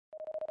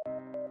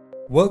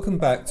Welcome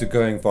back to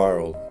Going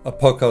Viral, a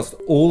podcast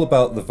all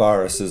about the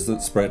viruses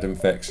that spread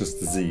infectious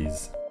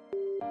disease.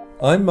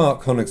 I'm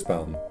Mark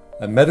Honigsbaum,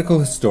 a medical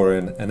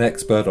historian and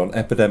expert on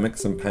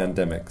epidemics and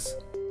pandemics.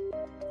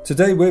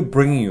 Today we're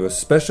bringing you a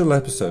special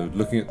episode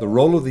looking at the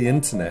role of the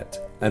internet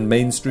and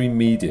mainstream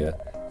media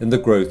in the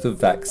growth of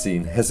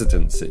vaccine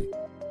hesitancy.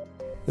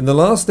 In the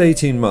last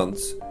 18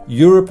 months,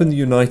 Europe and the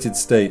United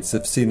States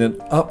have seen an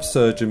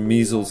upsurge in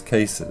measles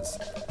cases,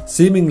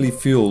 seemingly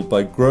fueled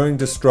by growing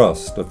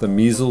distrust of the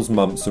measles,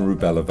 mumps and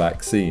rubella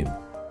vaccine.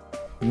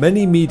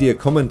 Many media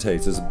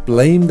commentators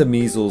blame the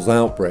measles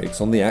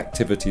outbreaks on the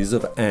activities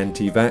of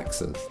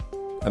anti-vaxxers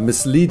and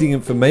misleading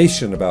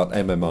information about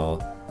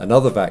MMR and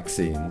other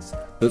vaccines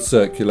that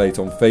circulate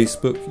on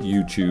Facebook,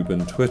 YouTube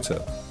and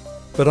Twitter.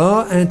 But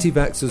are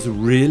anti-vaxxers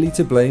really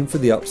to blame for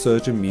the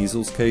upsurge in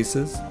measles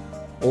cases?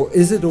 Or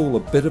is it all a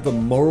bit of a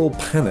moral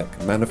panic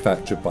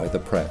manufactured by the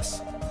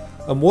press?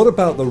 And what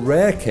about the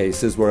rare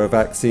cases where a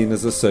vaccine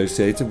is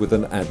associated with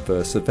an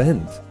adverse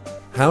event?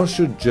 How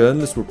should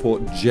journalists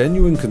report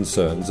genuine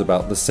concerns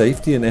about the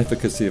safety and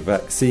efficacy of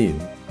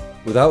vaccine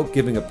without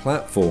giving a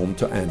platform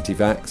to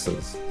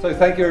anti-vaxxers? So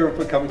thank you everyone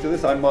for coming to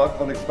this. I'm Mark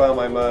Honigsbaum,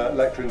 I'm a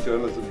lecturer in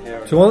journalism here.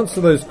 To answer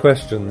those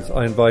questions,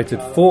 I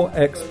invited 4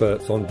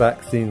 experts on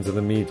vaccines and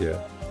the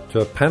media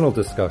to a panel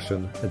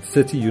discussion at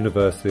City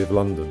University of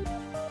London.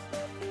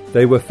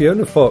 They were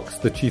Fiona Fox,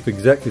 the Chief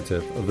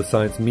Executive of the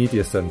Science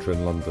Media Centre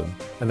in London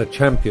and a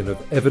champion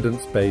of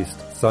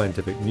evidence-based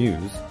scientific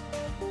news,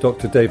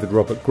 Dr. David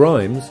Robert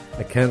Grimes,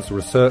 a cancer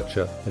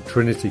researcher at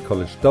Trinity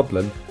College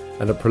Dublin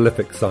and a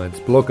prolific science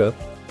blogger,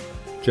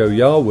 Joe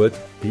Yarwood,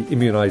 the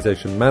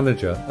Immunisation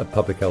Manager at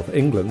Public Health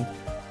England,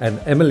 and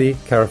Emily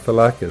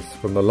Karafalakis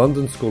from the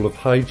London School of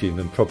Hygiene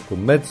and Tropical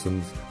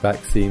Medicine's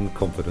Vaccine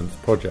Confidence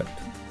Project.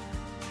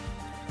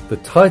 The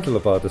title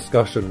of our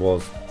discussion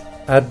was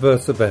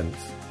Adverse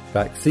Events,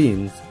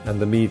 Vaccines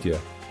and the Media.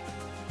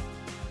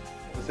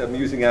 I'm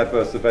using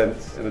adverse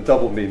events in a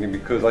double meaning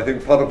because I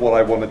think part of what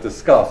I want to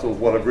discuss, or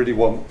what I really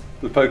want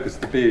the focus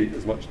to be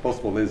as much as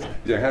possible, is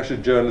how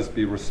should journalists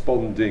be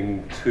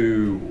responding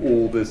to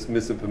all this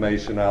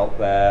misinformation out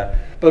there.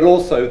 But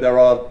also there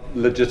are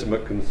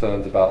legitimate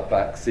concerns about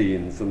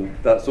vaccines, and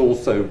that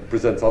also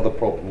presents other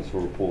problems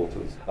for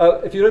reporters.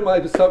 If you don't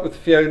mind, I'll start with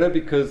Fiona,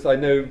 because I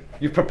know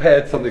you've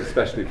prepared something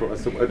especially for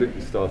us, so why don't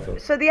you start off?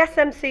 So the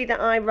SMC that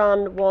I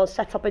ran was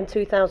set up in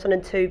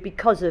 2002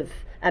 because of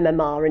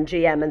MMR and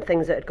GM and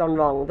things that had gone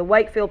wrong. The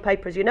Wakefield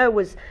paper, as you know,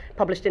 was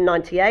published in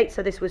 98,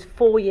 so this was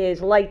 4 years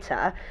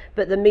later,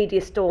 but the media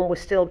storm was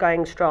still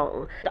going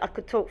strong. I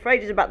could talk for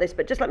ages about this,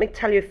 but just let me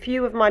tell you a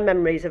few of my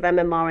memories of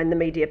MMR in the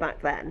media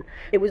back then.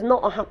 It was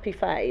not a happy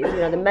phase.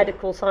 The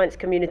medical science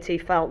community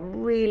felt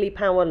really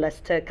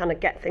powerless to kind of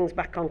get things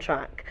back on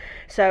track.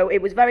 So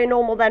it was very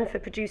normal then for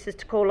producers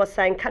to call us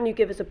saying, can you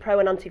give us a pro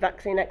and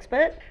anti-vaccine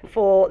expert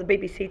for the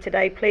BBC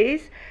Today,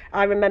 please?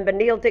 I remember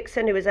Neil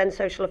Dixon, who was then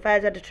social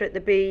affairs editor at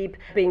the Beeb,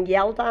 being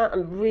yelled at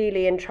and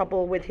really in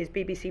trouble with his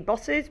BBC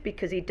bosses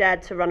because he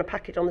dared to run a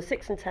package on the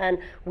 6 and 10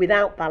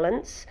 without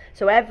balance.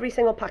 So every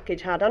single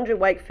package had Andrew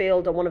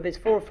Wakefield or one of his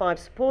 4 or 5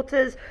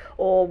 supporters,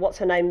 or what's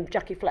her name,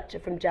 Jackie Fletcher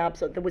from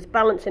Jabs. There was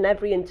balance in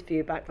every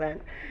interview back then.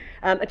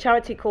 A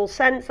charity called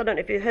Sense, I don't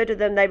know if you've heard of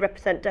them, they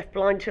represent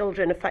deaf-blind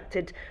children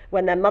affected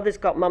when their mothers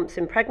got mumps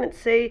in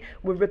pregnancy.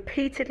 We're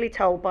repeatedly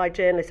told by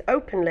journalists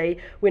openly,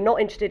 we're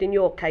not interested in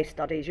your case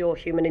studies, your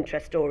human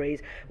interest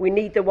stories. We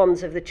need the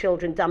ones of the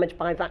children damaged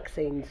by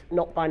vaccines,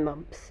 not by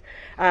mumps.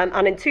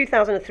 And in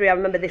 2003, I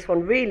remember this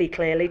one really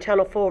clearly,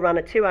 Channel 4 ran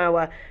a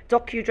 2-hour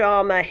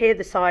docudrama, Hear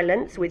the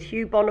Silence, with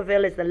Hugh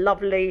Bonneville as the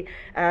lovely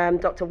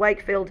Dr.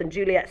 Wakefield and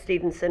Juliet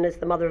Stevenson as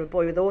the mother of a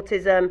boy with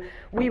autism.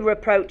 We were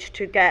approached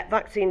to get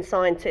vaccine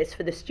scientists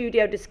for the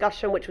studio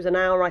discussion, which was an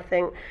hour, I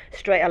think,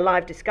 straight a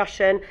live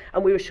discussion,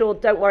 and we were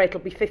assured, don't worry, it'll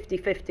be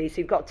 50-50. So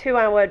you've got a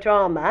 2-hour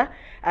drama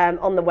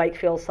on the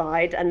Wakefield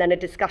side, and then a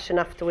discussion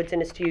afterwards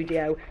in a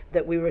studio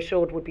that we were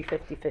assured would be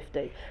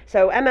 50-50.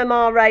 So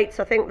MMR rates,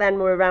 I think then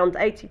were around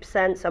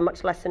 80%, so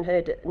much less than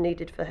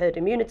needed for herd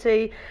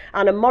immunity.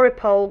 And a Murray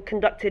poll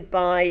conducted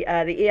by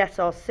the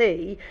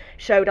ESRC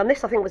showed, and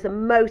this I think was the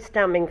most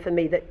damning for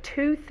me, that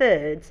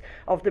 2/3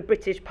 of the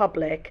British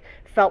public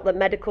felt that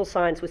medical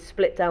science was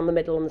split down the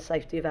middle on the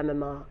safety of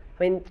MMR.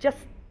 I mean, just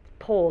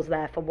pause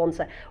there for one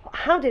second.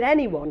 How did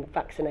anyone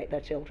vaccinate their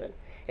children?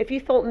 If you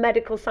thought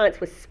medical science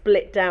was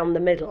split down the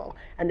middle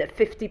and that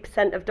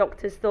 50% of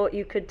doctors thought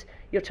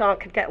your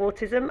child could get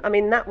autism, I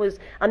mean, that was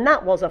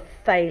a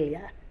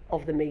failure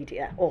of the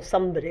media, or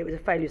somebody, it was a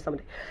failure of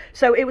somebody.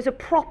 So it was a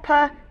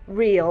proper,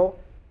 real,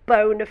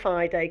 bona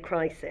fide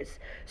crisis.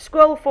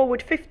 Scroll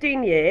forward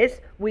 15 years,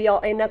 we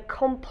are in a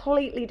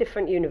completely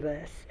different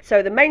universe.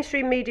 So the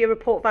mainstream media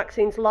report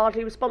vaccines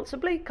largely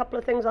responsibly. A couple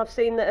of things I've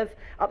seen that have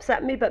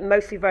upset me, but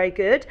mostly very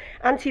good.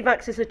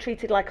 Anti-vaxxers are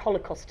treated like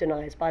Holocaust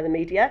deniers by the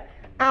media.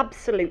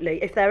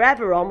 Absolutely. If they're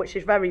ever on, which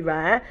is very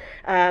rare,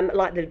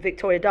 like the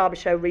Victoria Derby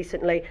show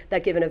recently, they're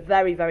given a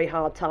very, very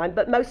hard time,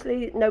 but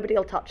mostly nobody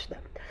will touch them.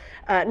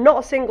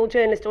 Not a single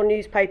journalist or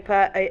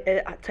newspaper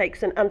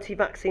takes an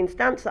anti-vaccine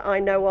stance that I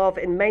know of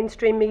in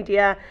mainstream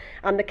media,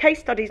 and the case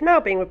studies now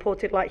being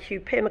reported, like Hugh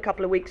Pym a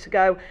couple of weeks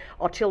ago,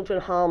 are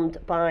children harmed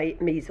by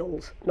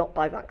measles, not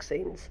by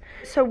vaccines.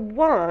 So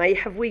why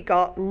have we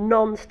got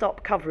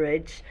non-stop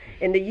coverage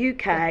in the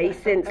UK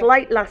since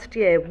late last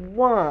year?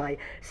 Why?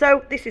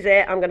 So this is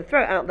it, I'm going to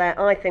throw it out there.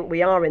 I think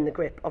we are in the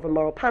grip of a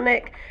moral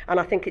panic, and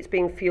I think it's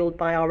being fueled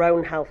by our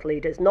own health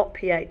leaders, not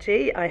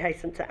PHE, I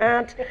hasten to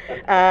add,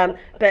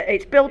 but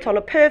it's built on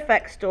a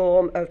perfect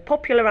storm of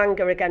popular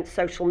anger against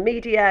social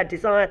media,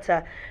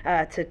 desire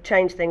to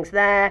change things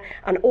there,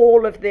 and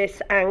all of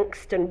this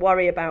angst and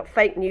worry about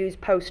fake news,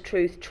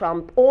 post-truth,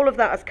 Trump, all of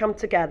that has come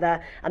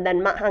together. And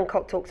then Matt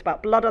Hancock talks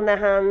about blood on their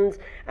hands,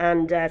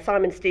 and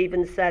Simon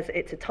Stevens says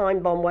it's a time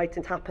bomb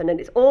waiting to happen, and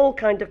it's all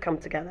kind of come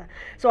together.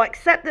 So I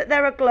accept that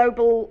there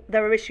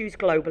are issues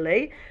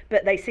globally,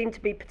 but they seem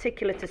to be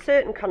particular to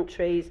certain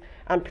countries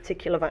and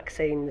particular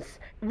vaccines.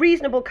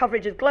 Reasonable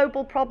coverage of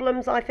global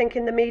problems, I think,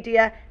 in the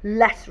media,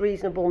 less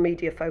reasonable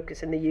media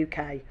focus in the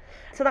UK.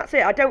 So that's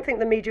it. I don't think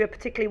the media are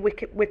particularly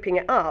whipping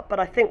it up, but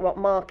I think what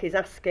Mark is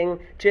asking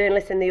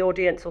journalists in the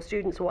audience or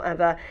students or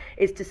whatever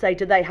is to say,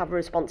 do they have a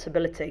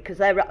responsibility? Because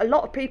there are a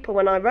lot of people,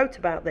 when I wrote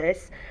about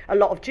this, a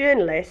lot of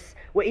journalists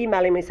were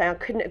emailing me saying, I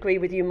couldn't agree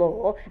with you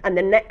more, and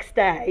the next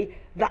day,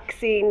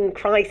 vaccine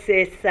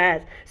crisis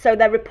says. So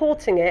they're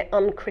reporting it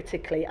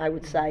uncritically, I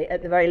would say,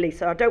 at the very least.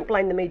 So I don't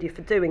blame the media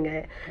for doing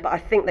it, but I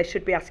think they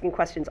should be asking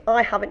questions.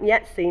 I haven't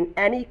yet seen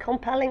any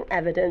compelling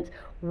evidence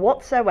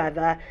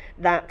whatsoever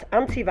that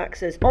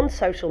anti-vaxxers on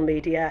social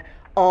media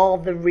are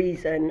the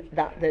reason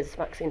that there's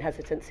vaccine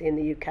hesitancy in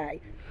the UK.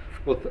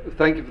 Well,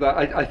 thank you for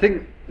that. I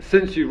think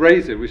since you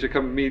raised it, we should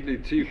come immediately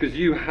to you, because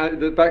you had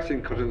the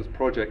Vaccine Confidence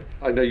Project.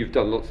 I know you've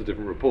done lots of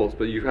different reports,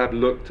 but you have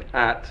looked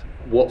at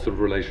what sort of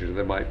relationship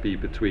there might be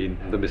between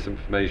the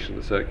misinformation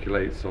that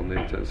circulates on the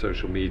internet and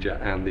social media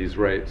and these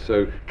rates.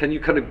 So can you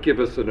kind of give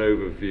us an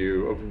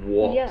overview of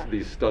what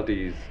these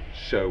studies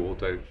show or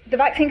don't? The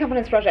Vaccine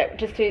Confidence Project,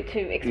 just to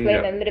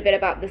explain a little bit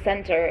about the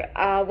centre,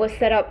 was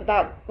set up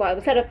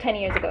 10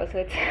 years ago,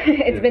 so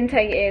it's been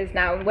 10 years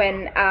now,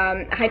 when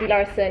Heidi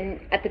Larson,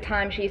 at the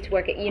time, she used to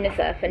work at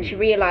UNICEF, and she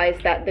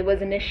realised that there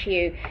was an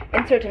issue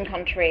in certain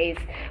countries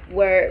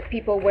where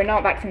people were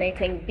not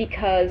vaccinating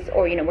because,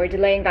 or were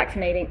delaying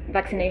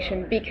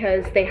vaccination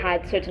because they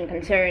had certain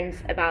concerns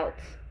about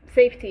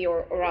safety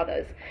or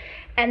others.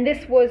 And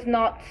this was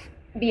not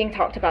being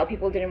talked about.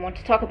 People didn't want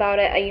to talk about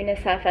it at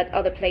UNICEF, at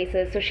other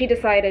places. So she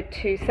decided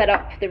to set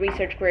up the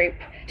research group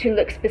to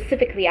look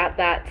specifically at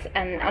that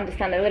and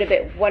understand a little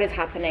bit what is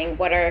happening,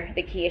 what are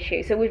the key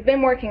issues. So we've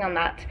been working on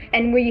that,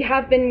 and we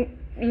have been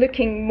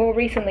looking more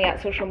recently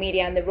at social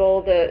media and the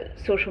role that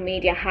social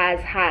media has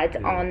had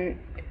on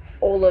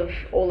all of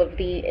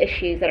the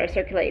issues that are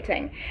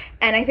circulating.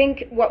 And I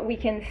think what we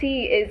can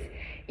see is,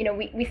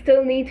 we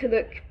still need to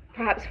look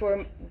perhaps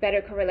for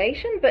better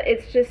correlation, but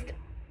it's just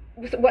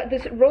what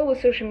this role of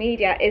social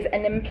media is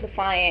in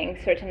amplifying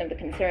certain of the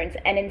concerns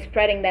and in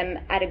spreading them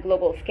at a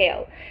global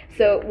scale.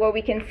 So what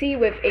we can see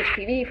with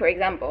HPV, for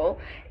example,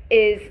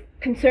 is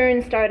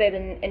concerns started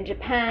in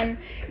Japan,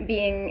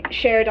 being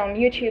shared on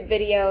YouTube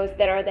videos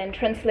that are then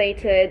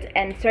translated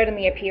and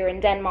certainly appear in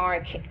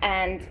Denmark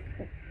and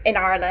in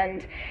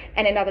Ireland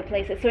and in other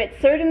places. So it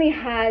certainly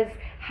has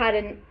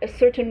had a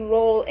certain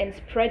role in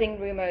spreading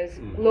rumors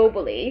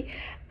globally,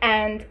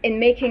 and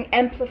in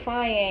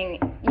amplifying,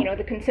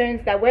 the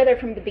concerns that were there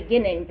from the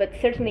beginning, but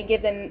certainly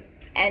given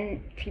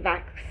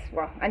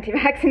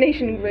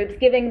anti-vaccination groups,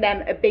 giving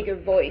them a bigger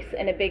voice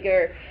and a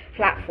bigger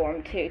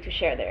platform to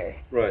share their...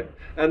 Right.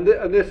 And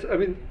this,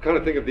 kind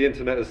of think of the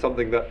internet as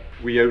something that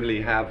we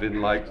only have in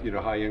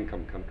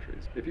high-income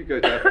countries. If you go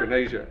to Africa and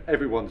Asia,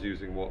 everyone's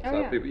using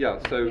WhatsApp.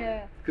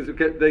 Because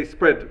they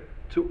spread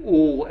to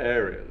all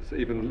areas,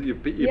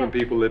 even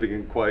people living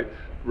in quite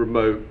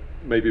remote,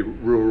 maybe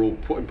rural,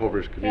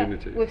 impoverished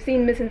communities. We've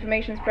seen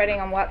misinformation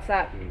spreading on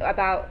WhatsApp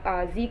about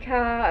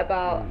Zika,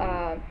 about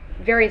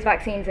various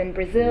vaccines in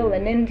Brazil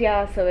and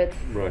India, so it's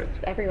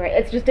everywhere.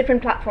 It's just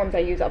different platforms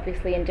are used,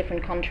 obviously, in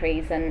different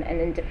countries and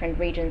in different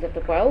regions of the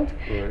world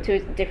to a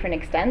different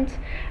extent,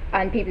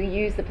 and people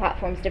use the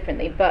platforms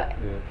differently, but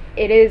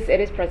it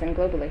is present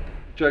globally.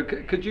 Jo,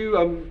 could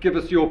you give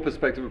us your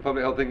perspective of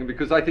public health thinking,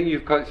 because I think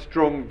you've quite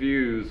strong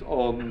views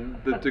on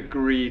the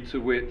degree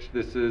to which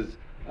this is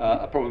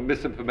a problem of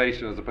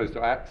misinformation as opposed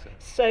to access.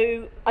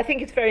 So I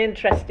think it's very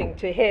interesting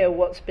to hear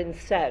what's been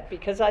said,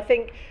 because I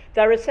think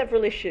there are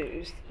several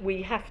issues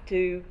we have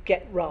to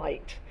get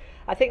right.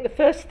 I think the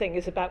first thing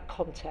is about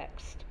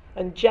context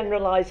and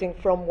generalising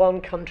from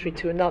one country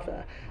to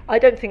another. I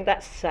don't think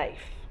that's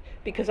safe,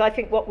 because I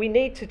think what we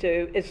need to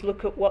do is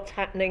look at what's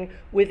happening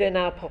within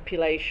our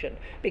population,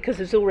 because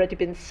as already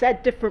been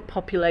said, different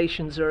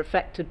populations are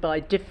affected by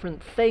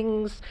different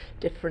things,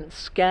 different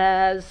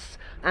scares,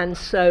 and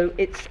so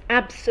it's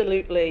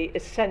absolutely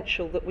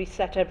essential that we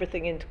set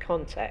everything into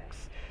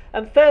context.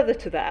 And further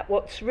to that,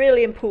 what's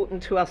really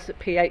important to us at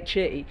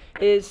PHE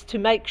is to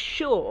make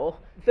sure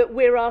that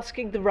we're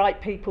asking the right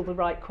people the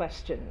right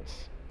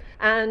questions.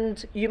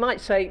 And you might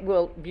say,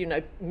 well, you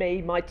know,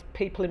 my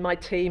people in my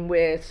team,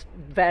 we're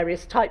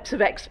various types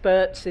of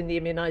experts in the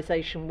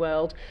immunisation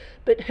world,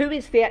 but who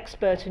is the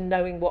expert in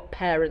knowing what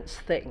parents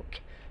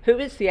think? Who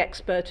is the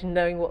expert in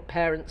knowing what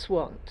parents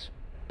want?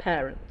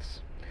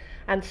 Parents.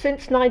 And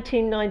since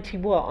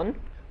 1991,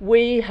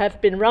 we have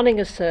been running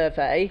a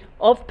survey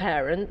of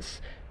parents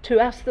to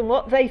ask them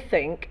what they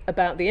think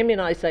about the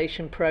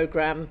immunisation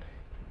programme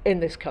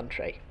in this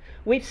country.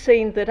 We've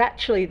seen that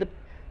actually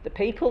the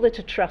people that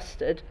are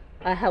trusted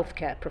are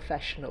healthcare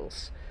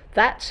professionals.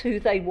 That's who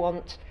they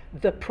want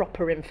the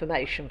proper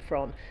information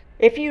from.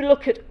 If you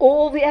look at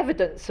all the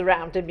evidence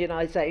around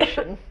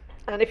immunisation,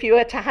 and if you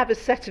were to have a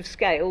set of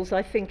scales,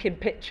 I think in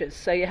pictures,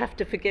 so you have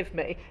to forgive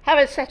me, have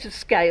a set of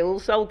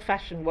scales,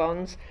 old-fashioned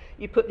ones,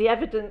 you put the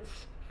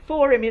evidence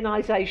for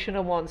immunisation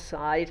on one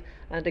side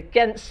and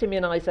against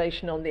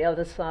immunisation on the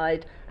other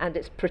side, and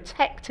its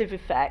protective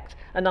effect,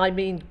 and I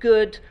mean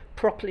good,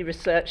 properly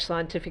researched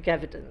scientific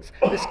evidence.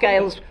 The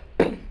scales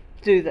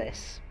do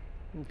this.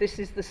 This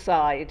is the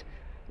side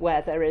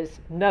where there is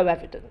no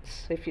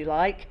evidence, if you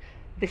like.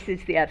 This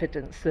is the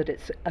evidence that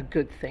it's a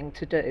good thing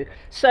to do.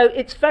 So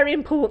it's very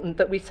important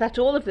that we set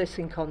all of this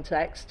in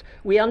context.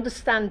 We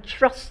understand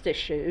trust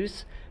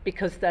issues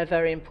because they're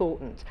very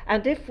important.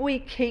 And if we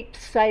keep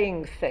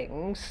saying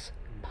things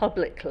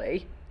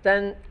publicly,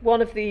 then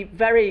one of the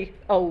very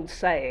old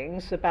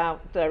sayings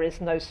about there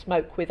is no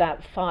smoke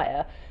without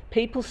fire,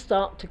 people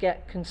start to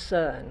get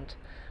concerned.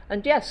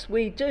 And yes,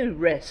 we do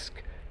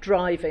risk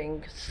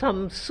driving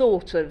some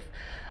sort of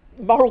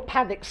moral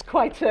panic's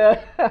quite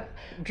a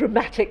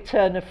dramatic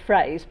turn of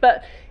phrase,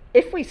 but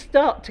if we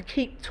start to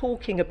keep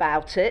talking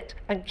about it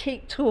and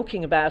keep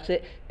talking about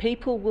it,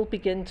 people will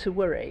begin to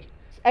worry.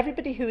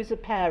 Everybody who is a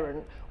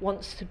parent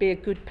wants to be a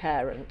good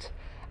parent,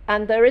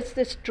 and there is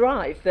this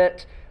drive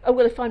that, oh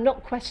well, if I'm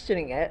not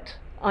questioning it,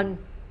 I'm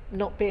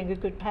not being a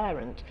good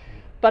parent.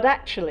 But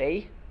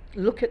actually,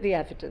 look at the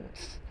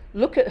evidence,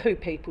 look at who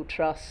people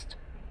trust,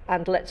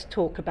 and let's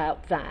talk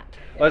about that.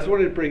 I just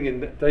wanted to bring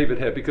in David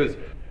here because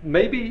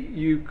maybe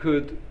you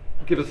could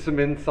give us some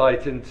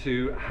insight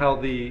into how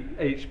the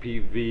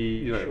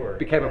HPV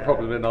became a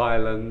problem in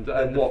Ireland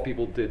and what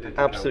people did.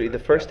 Absolutely.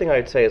 The first thing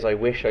I'd say is I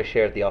wish I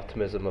shared the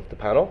optimism of the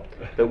panel,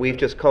 that we've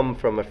just come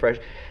from a fresh...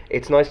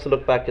 It's nice to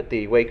look back at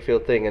the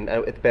Wakefield thing and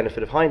with the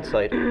benefit of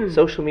hindsight.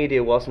 Social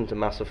media wasn't a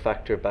massive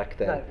factor back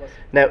then. No, it wasn't.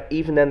 Now,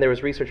 even then there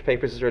was research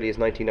papers as early as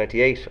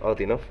 1998,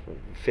 oddly enough,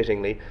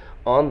 fittingly,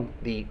 on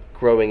the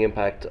growing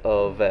impact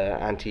of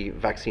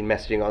anti-vaccine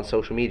messaging on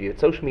social media.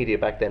 Social media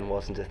back then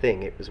wasn't a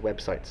thing, it was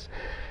websites.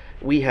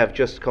 We have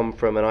just come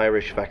from an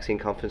Irish vaccine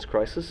confidence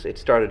crisis. It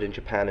started in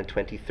Japan in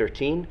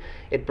 2013.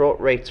 It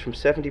brought rates from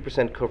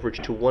 70% coverage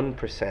to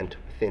 1%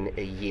 within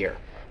a year.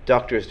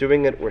 Doctors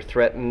doing it were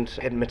threatened.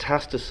 It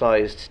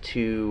metastasized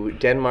to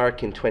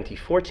Denmark in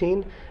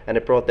 2014, and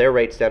it brought their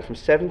rates down from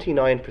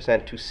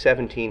 79% to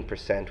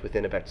 17%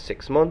 within about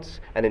 6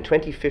 months. And in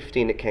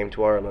 2015 it came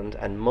to Ireland,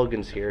 and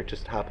Muggins here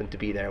just happened to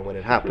be there when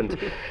it happened.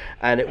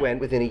 And it went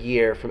within a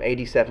year from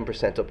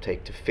 87%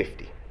 uptake to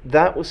 50%.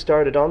 That was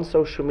started on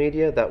social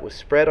media, that was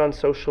spread on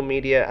social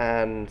media,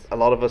 and a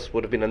lot of us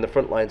would have been on the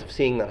front lines of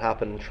seeing that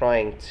happen and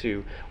trying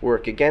to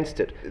work against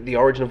it. The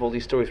origin of all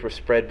these stories were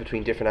spread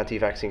between different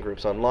anti-vaccine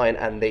groups online,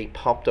 and they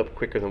popped up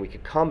quicker than we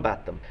could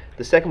combat them.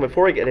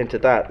 Before I get into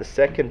that, the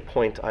second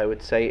point I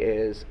would say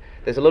is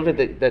there's a little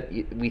bit that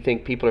we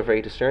think people are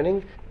very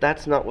discerning.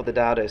 That's not what the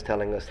data is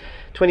telling us.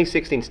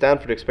 2016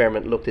 Stanford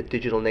experiment looked at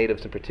digital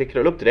natives in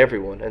particular, looked at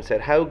everyone and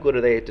said how good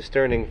are they at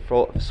discerning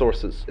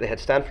sources. They had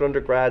Stanford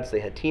undergrads, they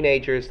had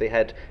teenagers, they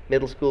had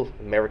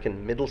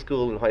American middle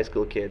school and high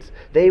school kids.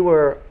 They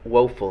were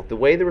woeful. The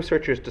way the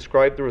researchers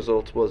described the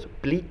results was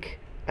bleak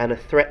and a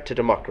threat to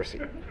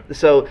democracy.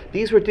 So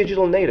these were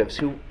digital natives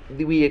who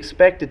we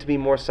expected to be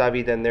more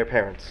savvy than their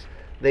parents.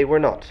 They were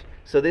not.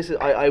 So this is,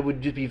 I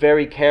would just be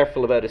very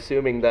careful about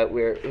assuming that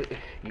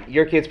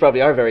your kids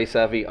probably are very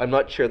savvy. I'm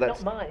not sure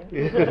that's... Not mine.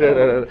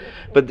 No.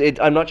 But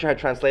I'm not sure how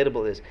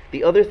translatable it is.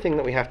 The other thing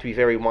that we have to be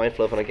very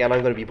mindful of, and again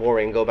I'm going to be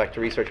boring and go back to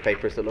research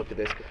papers that looked at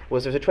this,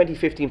 was there's a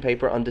 2015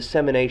 paper on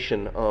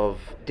dissemination of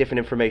different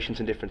informations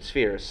in different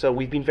spheres. So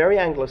we've been very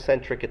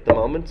Anglo-centric at the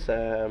moment.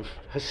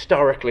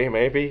 Historically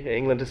maybe,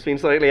 England has been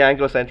slightly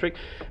Anglo-centric,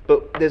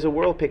 but there's a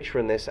world picture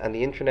in this and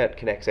the internet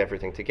connects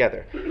everything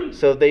together.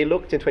 So they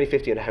looked in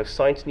 2015 at how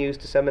science news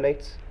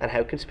disseminates and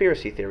how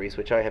conspiracy theories,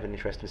 which I have an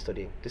interest in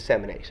studying,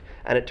 disseminate.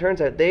 And it turns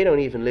out they don't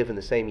even live in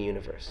the same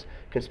universe.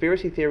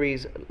 Conspiracy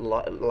theories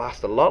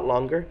last a lot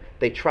longer,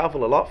 they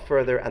travel a lot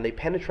further, and they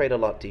penetrate a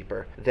lot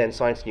deeper than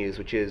science news,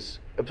 which is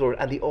absorbed.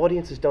 And the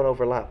audiences don't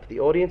overlap.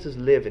 The audiences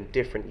live in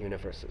different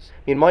universes.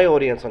 In my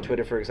audience on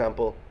Twitter, for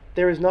example,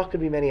 there is not going to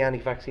be many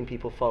anti-vaccine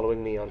people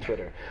following me on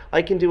Twitter.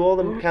 I can do all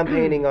the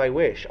campaigning I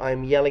wish.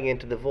 I'm yelling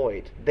into the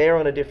void. They're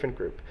on a different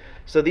group.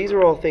 So these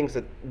are all things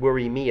that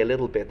worry me a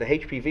little bit. The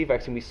HPV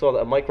vaccine, we saw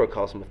a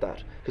microcosm of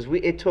that, because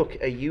it took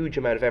a huge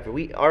amount of effort.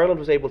 Ireland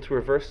was able to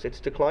reverse its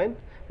decline,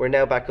 we're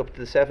now back up to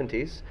the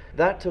 70s.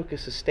 That took a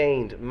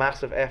sustained,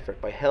 massive effort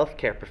by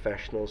healthcare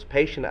professionals,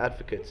 patient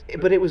advocates,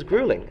 but it was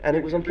grueling and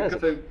it was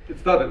unpleasant. Because it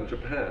started in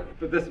Japan,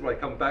 but this is what I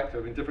come back to.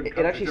 I mean, different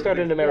countries. It actually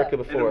started in America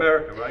before. In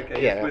America, right?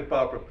 Okay, yeah. It's with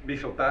Barbara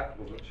Michel Bach,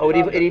 wasn't she? Oh,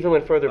 it even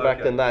went further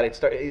back than that. It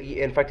started.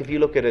 In fact, if you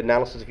look at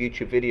analysis of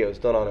YouTube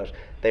videos done on it,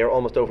 they are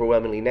almost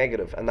overwhelmingly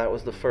negative, and that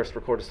was the first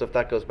recorded stuff.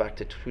 That goes back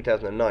to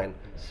 2009.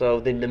 So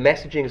the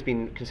messaging has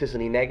been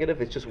consistently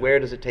negative. It's just where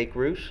does it take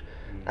root?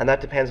 And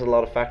that depends on a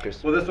lot of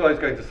factors. Well, that's what I was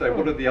going to say.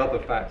 What are the other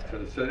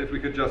factors? So if we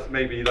could just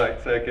maybe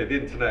say, okay, the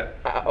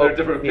internet, there are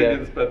different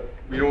opinions, but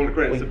we all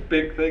agree it's a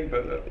big thing,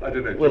 but I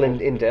don't know. Well,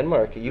 in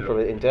Denmark,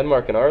 in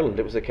Denmark and Ireland,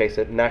 it was a case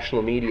that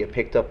national media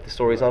picked up the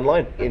stories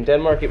online. In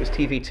Denmark, it was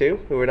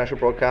TV2, who were a national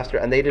broadcaster,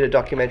 and they did a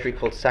documentary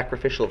called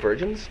Sacrificial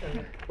Virgins,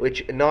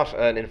 which, not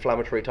an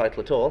inflammatory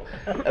title at all,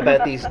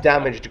 about these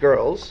damaged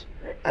girls.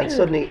 And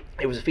suddenly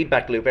it was a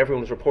feedback loop.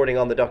 Everyone was reporting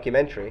on the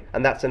documentary,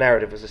 and that's the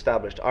narrative was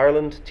established.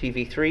 Ireland,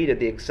 TV3 did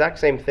the exact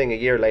same thing a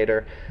year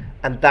later,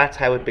 and that's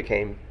how it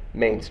became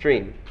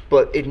mainstream.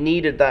 But it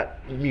needed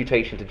that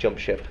mutation to jump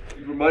ship.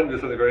 You reminded me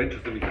of something very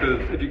interesting,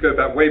 because if you go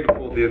back way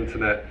before the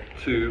internet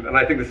to, and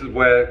I think this is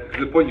where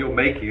the point you're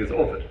making is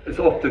it's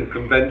often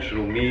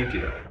conventional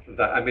media.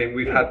 That, I mean,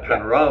 we've had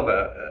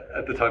Panorama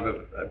at the time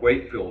of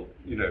Wakefield,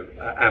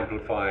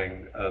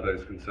 amplifying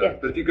those concerns. Yes.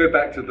 But if you go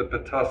back to the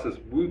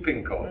pertussis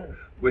whooping cough,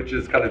 which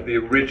is kind of the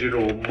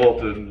original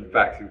modern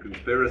vaccine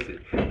conspiracy,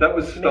 that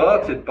was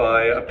started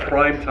by a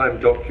primetime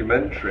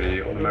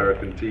documentary on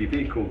American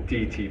TV called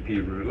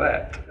DTP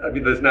Roulette. I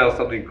mean, there's now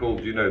something called,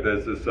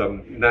 there's this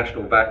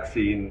National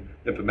Vaccine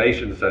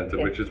Information Center,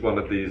 which is one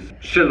of these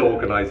shill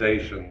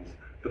organizations.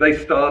 But they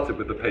started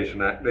with the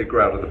they grew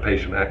out of the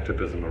patient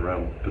activism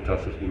around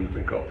pertussis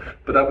whooping cough.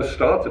 But that was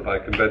started by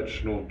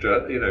conventional,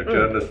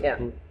 journalists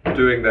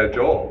doing their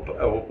job,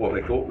 or what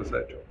they thought was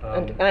their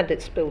job. And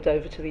it spilled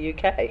over to the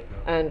UK,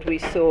 and we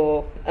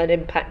saw an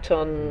impact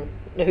on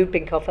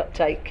whooping cough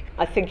uptake.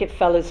 I think it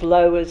fell as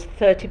low as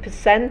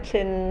 30%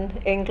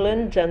 in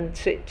England, and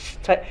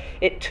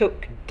it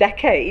took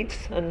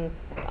decades, and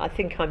I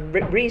think I'm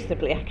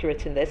reasonably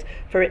accurate in this,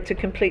 for it to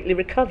completely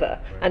recover.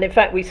 And in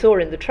fact, we saw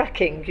in the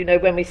tracking,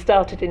 when we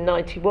started in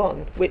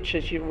 91, which,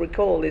 as you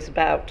recall, is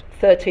about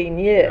 13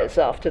 years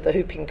after the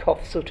whooping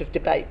cough sort of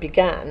debate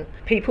began,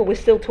 people were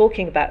still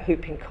talking about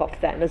whooping cough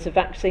then as a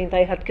vaccine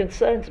they had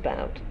concerns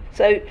about.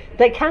 So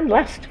they can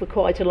last for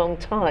quite a long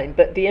time,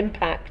 but the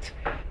impact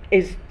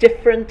is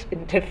different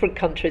in different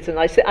countries. And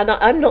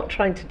I'm not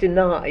trying to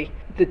deny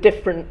the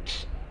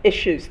different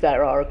issues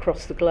there are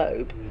across the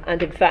globe.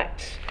 And in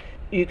fact,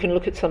 you can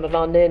look at some of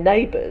our near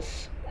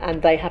neighbours,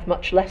 and they have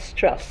much less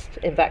trust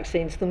in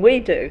vaccines than we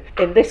do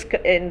in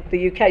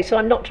the UK. So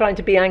I'm not trying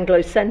to be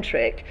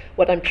Anglo-centric.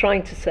 What I'm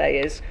trying to say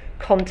is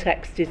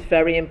context is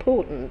very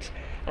important.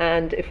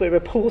 And if we're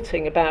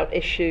reporting about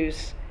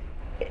issues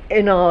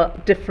in our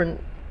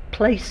different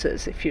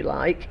places, if you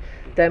like,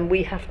 then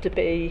we have to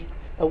be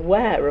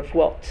aware of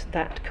what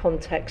that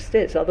context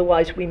is.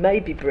 Otherwise, we may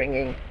be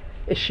bringing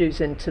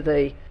issues into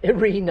the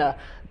arena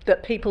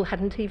that people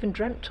hadn't even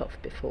dreamt of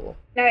before.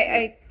 No,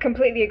 I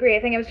completely agree.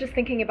 I think I was just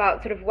thinking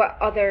about sort of what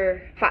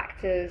other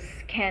factors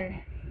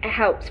can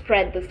help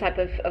spread this type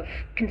of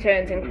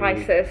concerns and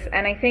crisis.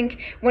 And I think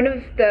one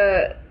of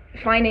the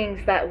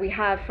findings that we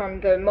have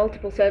from the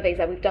multiple surveys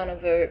that we've done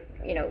over,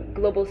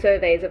 global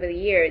surveys over the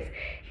years,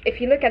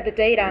 if you look at the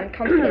data and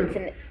confidence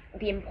in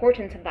the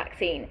importance of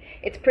vaccine,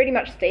 it's pretty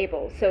much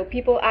stable. So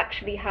people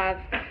actually have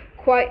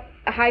quite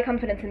a high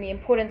confidence in the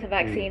importance of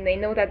vaccine. They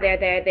know that they're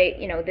there.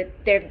 That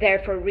they're there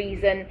for a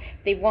reason.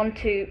 They want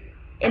to,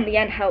 in the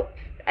end, help.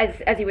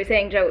 As you were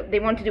saying, Joe, they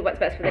want to do what's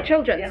best for their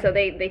children. Yeah. So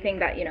they think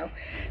that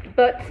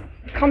but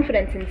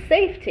confidence in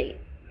safety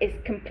is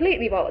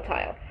completely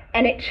volatile,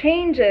 and it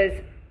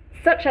changes.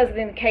 Such as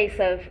in the case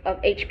of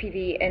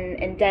HPV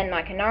in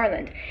Denmark and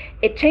Ireland,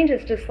 it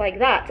changes just like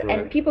that, right.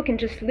 And people can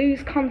just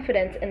lose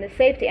confidence in the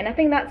safety. And I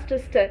think that's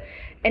just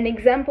an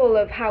example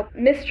of how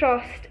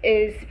mistrust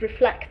is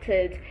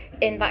reflected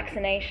in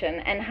vaccination,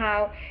 and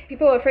how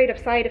people are afraid of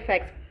side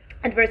effects,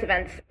 adverse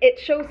events. It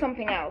shows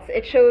something else.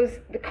 It shows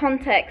the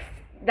context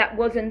that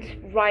wasn't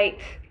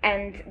right,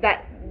 and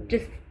that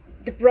just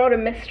the broader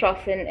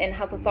mistrust in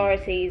health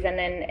authorities and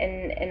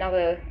in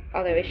other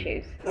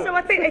issues. So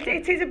I think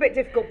it is a bit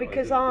difficult,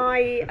 because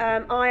I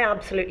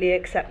absolutely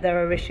accept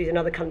there are issues in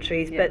other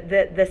countries, but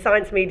the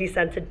Science Media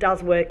Centre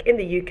does work in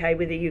the UK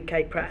with the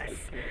UK press.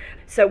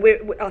 So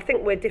I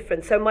think we're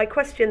different. So my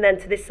question then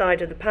to this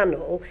side of the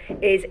panel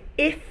is,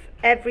 if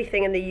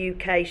everything in the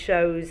UK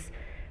shows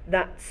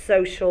that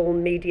social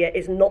media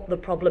is not the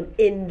problem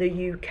in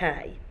the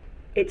UK,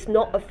 it's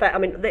not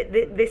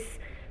this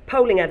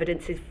polling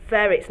evidence is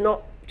it's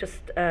not just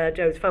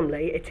Joe's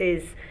family, it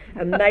is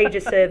a major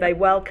survey,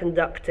 well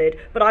conducted,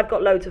 but I've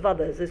got loads of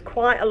others. There's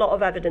quite a lot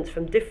of evidence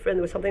from different,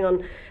 there was something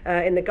on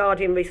in The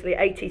Guardian recently,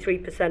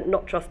 83%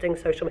 not trusting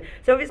social media.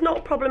 So if it's not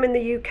a problem in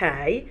the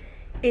UK,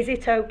 Is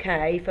it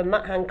okay for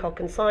Matt Hancock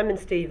and Simon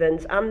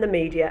Stevens and the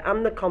media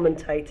and the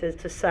commentators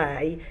to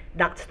say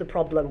that's the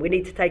problem? We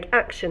need to take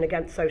action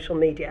against social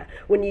media.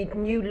 We need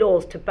new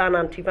laws to ban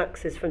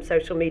anti-vaxxers from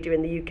social media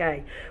in the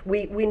UK.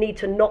 We need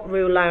to not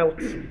rule out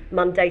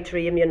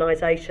mandatory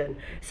immunisation.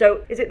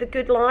 So is it the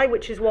good lie,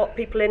 which is what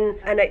people in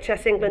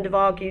NHS England have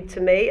argued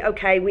to me?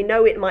 Okay, we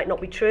know it might not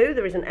be true,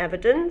 there isn't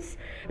evidence,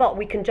 but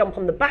we can jump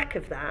on the back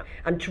of that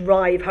and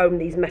drive home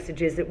these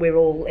messages that we're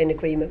all in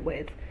agreement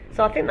with.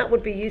 So I think that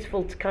would be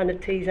useful to kind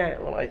of tease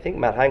out. Well, I think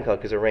Matt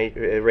Hancock is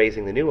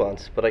erasing the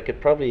nuance, but I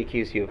could probably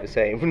accuse you of the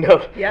same.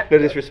 No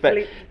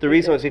disrespect. The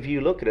reason was, if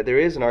you look at it, there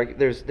is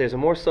there's a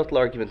more subtle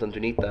argument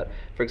underneath that.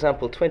 For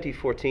example,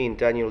 2014,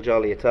 Daniel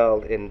Jolly et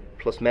al. In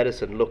PLOS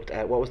Medicine looked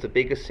at what was the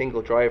biggest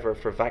single driver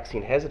for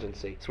vaccine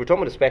hesitancy. So we're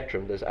talking about a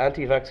spectrum. There's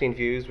anti-vaccine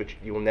views, which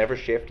you will never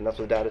shift, and that's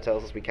what the data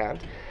tells us we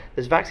can't.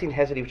 There's vaccine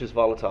hesitancy, which is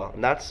volatile,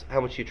 and that's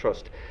how much you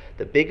trust.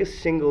 The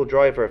biggest single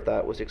driver of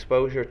that was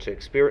exposure to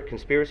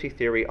conspiracy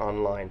theory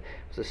online.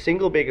 It was the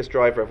single biggest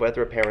driver of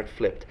whether a parent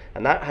flipped,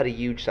 and that had a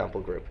huge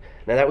sample group.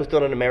 Now that was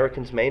done on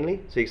Americans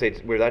mainly, so you say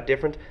we're that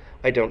different.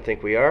 I don't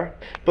think we are.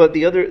 But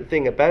the other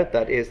thing about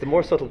that is, the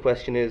more subtle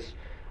question is,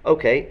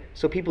 okay,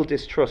 so people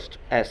distrust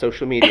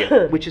social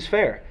media, which is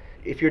fair.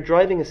 If you're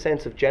driving a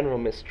sense of general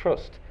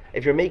mistrust,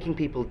 if you're making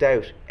people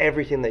doubt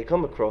everything they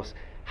come across,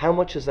 how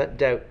much has that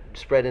doubt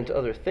spread into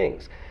other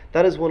things?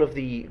 That is one of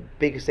the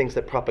biggest things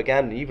that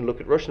propaganda, even look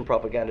at Russian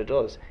propaganda,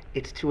 does.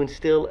 It's to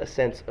instill a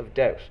sense of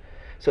doubt.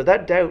 So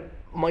that doubt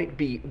might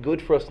be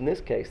good for us in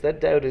this case.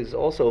 That doubt is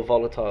also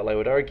volatile, I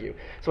would argue.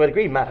 So I'd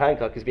agree Matt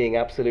Hancock is being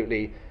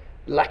absolutely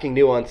lacking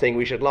nuance, saying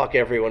we should lock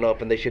everyone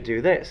up and they should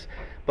do this.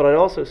 But I'd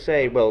also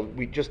say, well,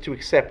 we just to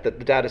accept that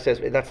the data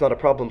says that's not a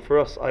problem for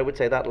us, I would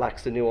say that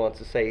lacks the nuance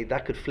to say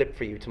that could flip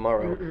for you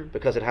tomorrow,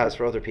 because it has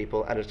for other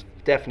people, and it's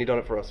definitely done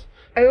it for us.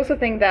 I also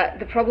think that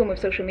the problem with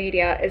social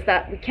media is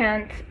that we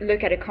can't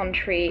look at a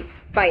country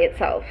by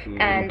itself,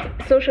 and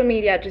social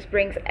media just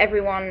brings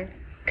everyone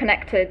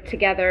connected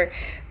together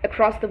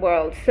across the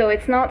world. So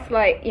it's not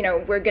like,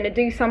 we're going to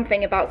do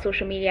something about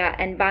social media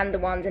and ban the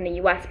ones in the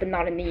US but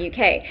not in the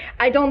UK.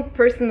 I don't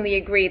personally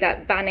agree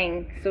that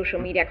banning social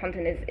media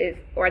content is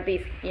or at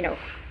least,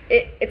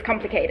 it's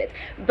complicated.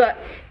 But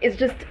it's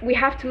just, we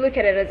have to look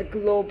at it as a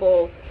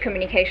global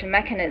communication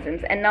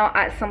mechanisms and not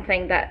as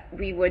something that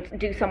we would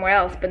do somewhere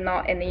else but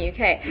not in the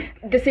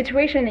UK. The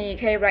situation in the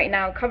UK right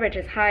now, coverage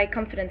is high,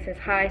 confidence is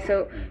high,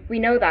 so we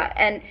know that.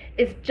 And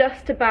it's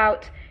just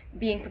about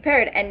being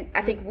prepared, and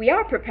I think we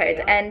are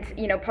prepared, and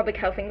Public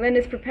Health England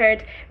is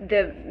prepared,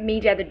 the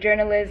media, the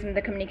journalism,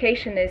 the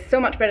communication is so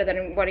much better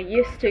than what it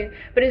used to,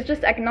 but it's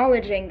just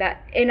acknowledging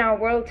that in our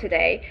world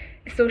today,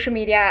 social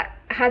media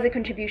has a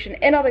contribution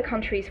in other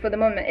countries. For the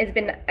moment, it's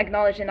been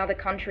acknowledged in other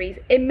countries.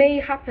 It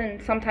may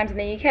happen sometimes in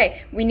the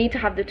UK. We need to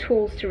have the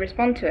tools to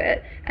respond to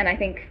it, and I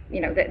think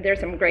there's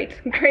some great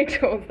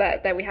tools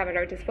that we have at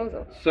our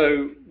disposal.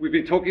 So we've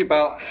been talking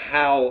about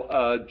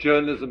how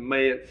journalism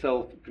may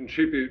itself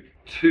contribute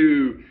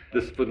to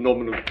this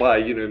phenomenon by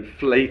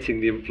inflating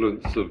the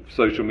influence of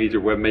social media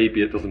where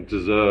maybe it doesn't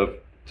deserve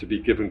to be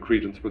given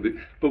credence with it.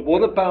 But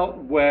what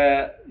about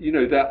where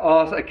there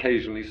are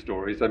occasionally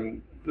stories?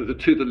 The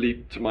two that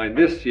leap to mind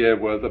this year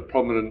were the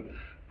prominent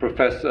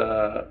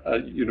professor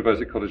at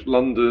University College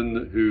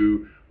London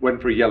who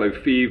went for a yellow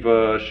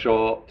fever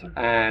shot,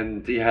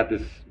 and he had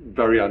this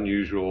very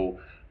unusual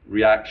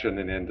reaction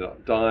and ended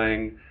up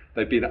dying.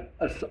 There have been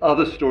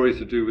other stories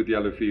to do with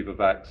yellow fever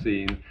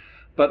vaccine.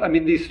 But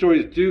these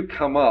stories do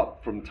come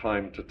up from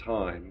time to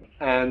time.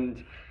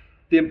 And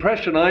the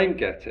impression I'm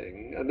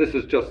getting, and this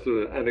is just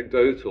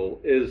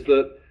anecdotal, is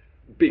that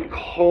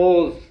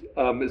because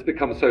it's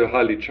become so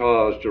highly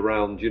charged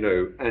around,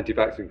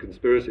 anti-vaccine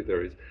conspiracy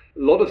theories, a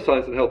lot of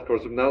science and health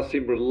correspondents now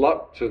seem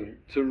reluctant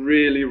to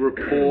really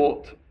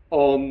report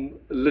on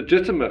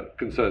legitimate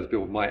concerns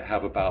people might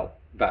have about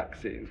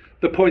vaccines.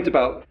 The point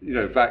about,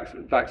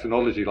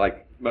 vaccinology,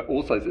 like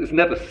all science, it's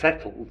never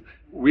settled.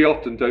 We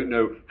often don't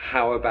know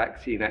how a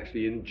vaccine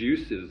actually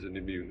induces an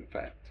immune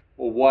effect,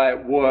 or why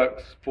it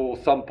works for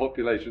some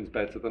populations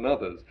better than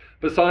others.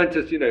 But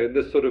scientists, in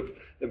this sort of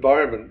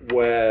environment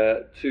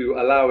where to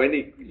allow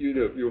any,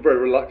 you're very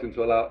reluctant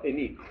to allow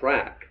any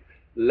crack,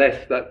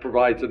 lest that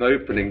provides an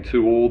opening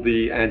to all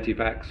the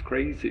anti-vax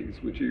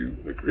crazies. Would you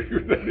agree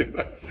with any of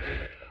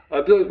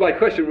that? My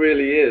question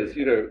really is,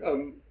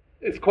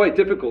 it's quite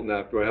difficult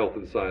now for a health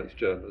and science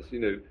journalist,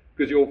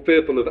 because you're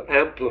fearful of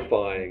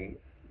amplifying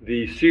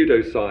the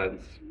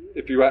pseudoscience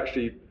if you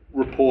actually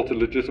report a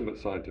legitimate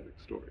scientific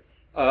story.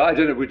 I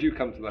don't know, would you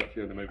come to that,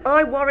 Fiona, maybe?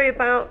 I worry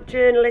about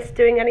journalists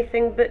doing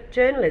anything but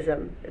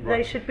journalism. Right.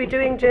 They should be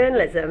doing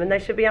journalism, and they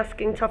should be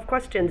asking tough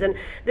questions. And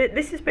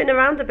this has been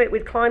around a bit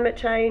with climate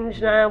change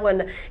now,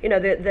 and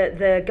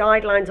the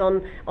guidelines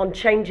on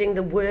changing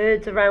the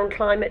words around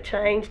climate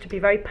change to be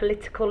very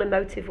political,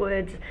 emotive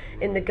words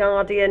in The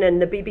Guardian, and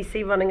the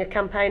BBC running a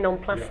campaign on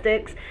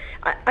plastics. Yeah.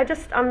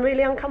 I'm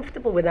really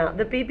uncomfortable with that.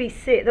 The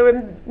BBC, there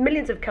are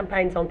millions of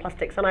campaigns on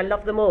plastics, and I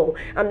love them all.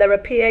 And there are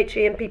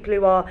PhD and people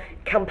who are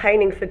campaigning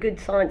campaigning for good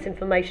science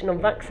information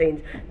on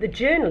vaccines. The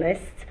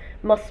journalists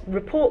must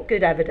report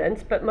good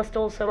evidence, but must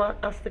also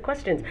ask the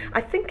questions.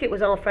 I think it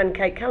was our friend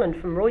Kate Callan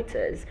from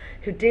Reuters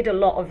who did a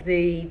lot of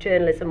the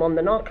journalism on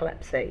the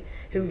narcolepsy,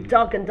 who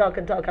dug and dug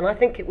and dug, and I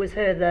think it was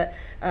her that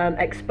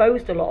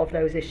exposed a lot of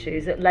those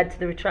issues that led to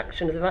the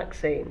retraction of the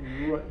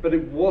vaccine. Right, but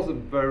it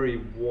wasn't very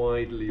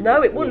widely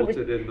No, it reported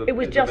wasn't. in the It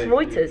was in the just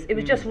mainstream. Reuters. It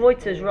was just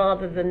Reuters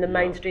rather than the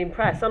mainstream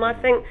press. And I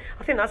think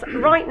that's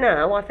right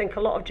now. I think a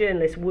lot of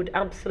journalists would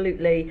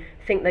absolutely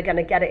think they're going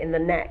to get it in the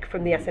neck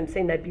from the SMC,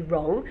 and they'd be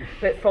wrong.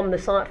 But from the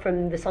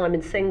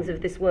Simon Singhs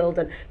of this world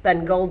and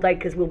Ben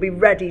Goldacres will be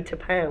ready to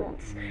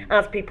pounce,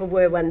 as people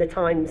were when the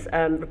Times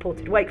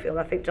reported Wakefield.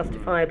 I think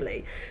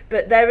justifiably.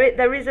 But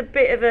there is a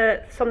bit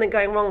of something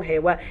going wrong here,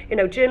 where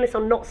journalists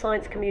are not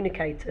science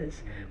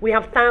communicators. We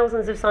have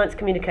thousands of science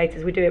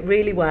communicators. We do it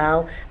really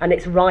well, and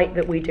it's right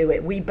that we do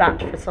it. We bat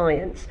for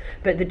science.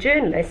 But the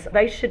journalists,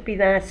 they should be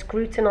there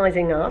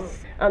scrutinising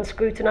us and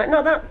scrutinise.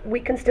 Now that we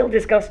can still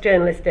discuss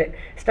journalistic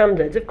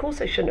standards. Of course,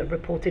 they shouldn't have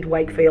reported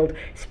Wakefield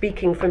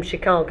speaking from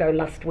Chicago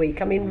last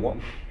week. I mean, what?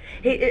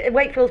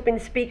 Wakefield's been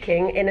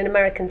speaking in an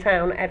American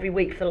town every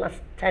week for the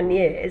last 10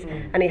 years,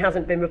 and he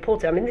hasn't been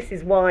reported. I mean, this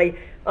is why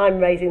I'm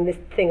raising this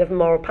thing of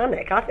moral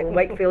panic. I think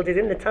Wakefield is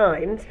in the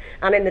Times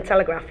and in the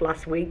Telegraph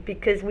last week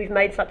because we've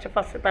made such a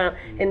fuss about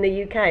in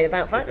the UK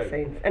about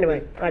vaccines.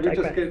 Anyway, I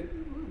digress.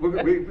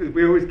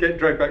 We always get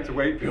dragged back to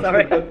Wakefield.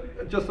 Sorry.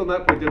 But just on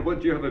that point, what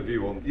do you have a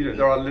view on?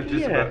 There are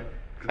legitimate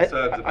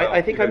concerns about.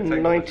 I think I'm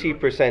technology.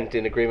 90%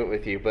 in agreement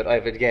with you, but I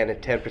have again a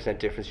 10%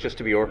 difference, just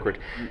to be awkward.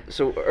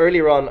 So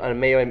earlier on, and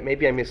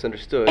maybe I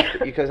misunderstood,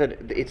 but you guys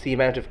said it's the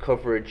amount of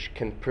coverage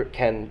can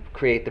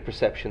create the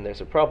perception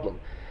there's a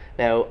problem.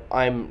 Now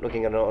I'm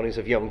looking at an audience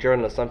of young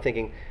journalists. I'm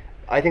thinking,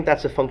 I think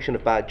that's a function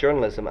of bad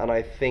journalism, and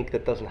I think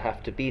that doesn't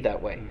have to be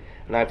that way.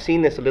 And I've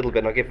seen this a little bit,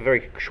 and I'll give a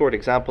very short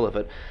example of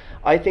it.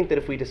 I think that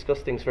if we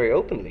discuss things very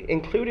openly,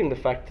 including the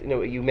fact,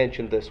 you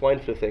mentioned the swine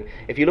flu thing,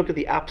 if you look at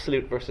the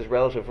absolute versus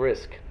relative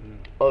risk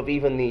of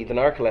even the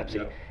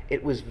narcolepsy,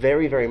 it was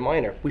very, very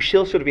minor. We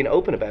still should have been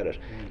open about it.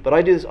 But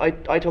I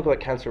talk about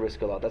cancer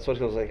risk a lot. That's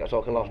what I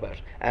talk a lot about.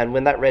 And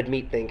when that red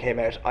meat thing came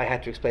out, I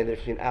had to explain the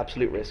difference between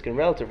absolute risk and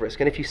relative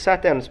risk. And if you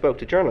sat down and spoke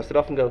to journalists, they'd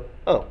often go,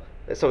 oh,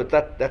 so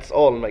that's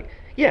all. I'm like,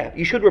 yeah,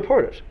 you should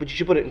report it, but you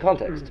should put it in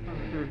context.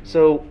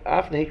 So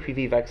after the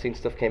HPV vaccine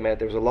stuff came out,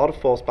 there was a lot of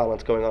false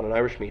balance going on in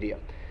Irish media.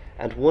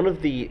 And one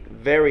of the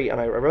and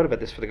I wrote about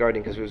this for The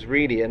Guardian because it was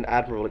really an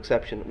admirable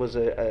exception, was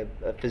a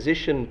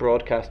physician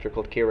broadcaster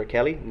called Ciara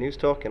Kelly, News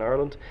Talk in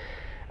Ireland.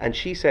 And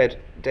she said,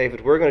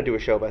 David, we're going to do a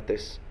show about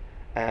this.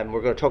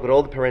 We're going to talk about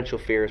all the parental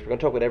fears. We're going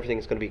to talk about everything.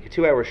 It's going to be a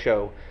 2-hour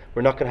show.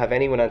 We're not going to have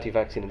anyone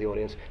anti-vaccine in the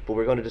audience, but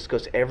we're going to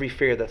discuss every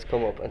fear that's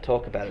come up and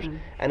talk about it.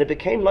 And it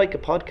became like a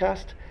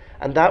podcast.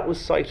 And that was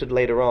cited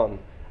later on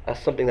as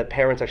something that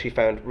parents actually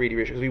found really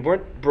reassuring. Because we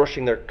weren't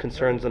brushing their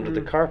concerns under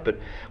the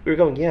carpet. We were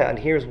going, and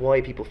here's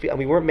why people feel. And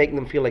we weren't making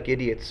them feel like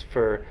idiots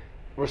for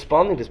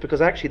responding to this,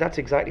 because actually that's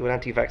exactly what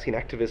anti-vaccine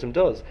activism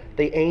does.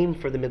 They aim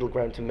for the middle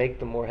ground to make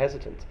them more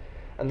hesitant.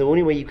 And the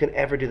only way you can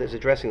ever do that is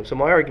addressing them. So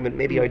my argument,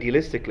 maybe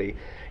idealistically,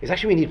 is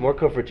actually we need more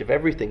coverage of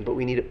everything, but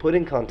we need it put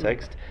in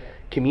context,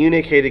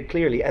 communicated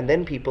clearly, and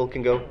then people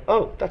can go,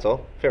 oh, that's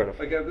all, fair enough.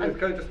 Okay, let's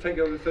go just take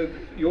over. So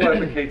you're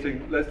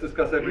advocating, let's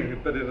discuss everything,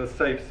 but in a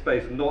safe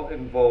space, not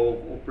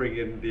involve or bring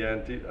in the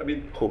I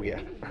mean, oh yeah.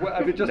 Well,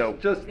 I mean, No.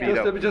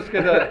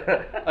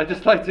 I'd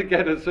just like to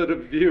get a sort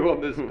of view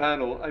on this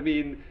panel. I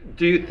mean,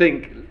 do you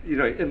think,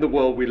 in the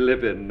world we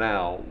live in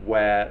now,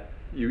 where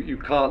you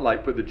can't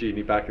put the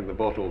genie back in the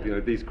bottle,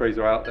 these craze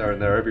are out there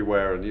and they're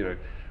everywhere, and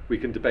we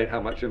can debate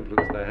how much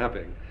influence they're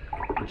having.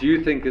 Do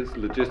you think it's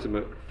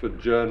legitimate for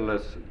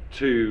journalists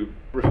to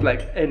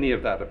reflect any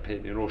of that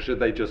opinion, or should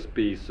they just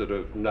be sort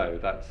of, no,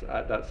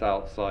 that's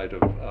outside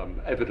of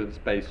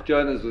evidence-based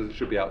journalism, it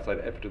should be outside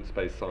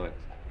evidence-based science?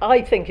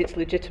 I think it's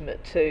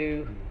legitimate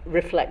to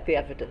reflect the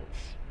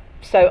evidence.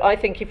 So I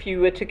think if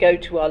you were to go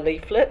to our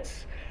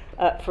leaflets,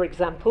 for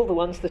example, the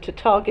ones that are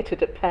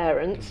targeted at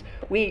parents,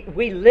 we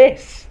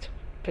list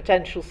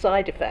potential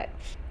side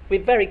effects.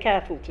 We're very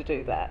careful to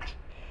do that.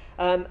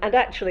 And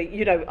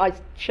actually, I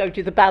showed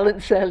you the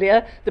balance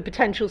earlier. The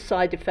potential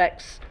side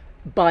effects,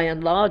 by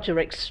and large, are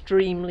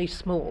extremely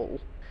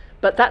small.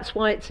 But that's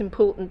why it's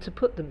important to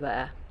put them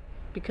there,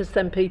 because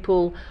then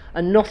people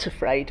are not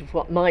afraid of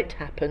what might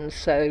happen.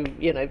 So,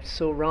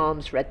 sore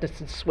arms, redness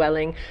and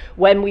swelling.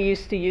 When we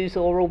used to use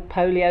oral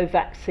polio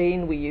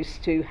vaccine, we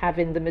used to have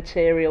in the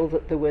material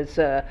that there was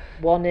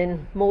 1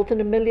 in more than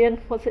 1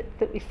 million, was it,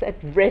 that we said,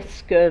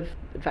 risk of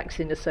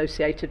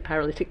vaccine-associated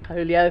paralytic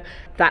polio.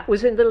 That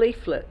was in the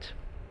leaflet.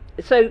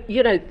 So,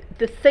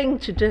 the thing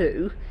to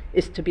do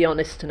is to be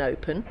honest and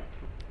open,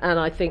 and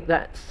I think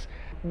that's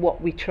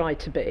what we try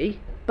to be.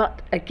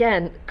 But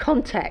again,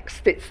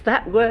 context, it's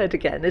that word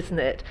again, isn't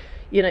it?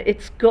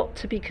 It's got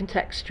to be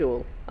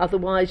contextual.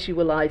 Otherwise you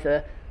will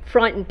either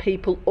frighten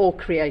people or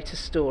create a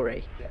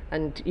story. Yeah.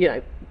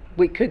 And,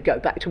 we could go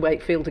back to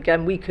Wakefield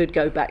again, we could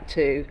go back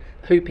to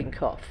whooping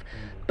cough.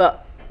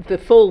 But the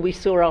fall we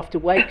saw after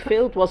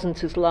Wakefield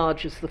wasn't as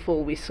large as the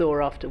fall we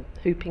saw after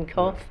whooping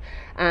cough,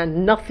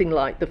 and nothing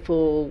like the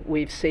fall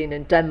we've seen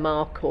in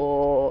Denmark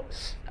or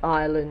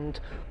Ireland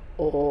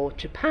or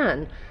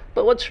Japan.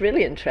 But what's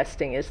really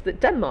interesting is that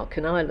Denmark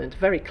and Ireland are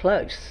very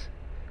close,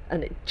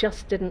 and it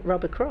just didn't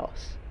rub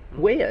across.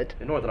 Weird.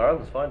 In Northern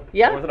Ireland's fine.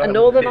 Yeah,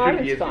 Northern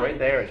Ireland's fine. Right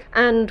there.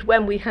 And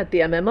when we had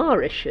the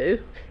MMR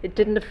issue, it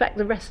didn't affect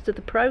the rest of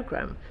the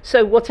programme.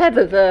 So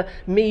whatever the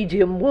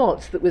medium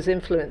was that was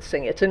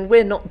influencing it, and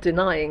we're not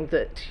denying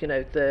that,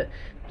 the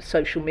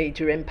social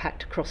media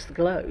impact across the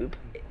globe,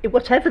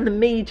 whatever the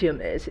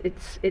medium is,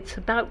 it's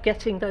about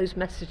getting those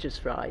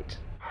messages right.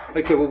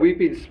 Okay, well, we've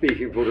been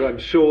speaking for it. I'm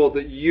sure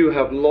that you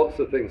have lots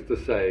of things to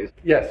say.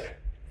 Yes.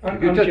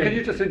 Can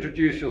you just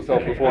introduce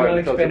yourself before I'm I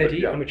Alex tell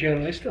Benedy, somebody? I'm a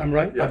journalist, I'm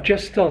right. Yeah. I've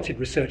just started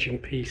researching a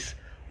piece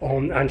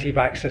on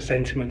anti-vaxxer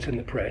sentiment in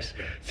the press.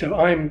 So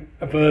I'm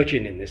a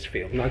virgin in this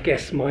field, and I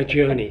guess my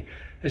journey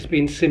has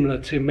been similar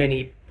to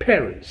many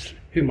parents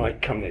who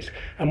might come this.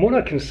 And what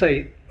I can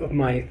say of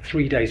my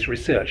 3 days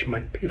research,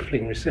 my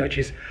piffling research,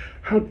 is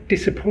how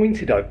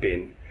disappointed I've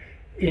been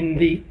in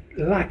the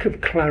lack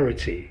of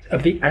clarity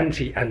of the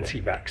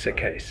anti-vaxxer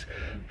case.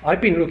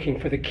 I've been looking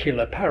for the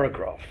killer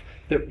paragraph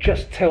that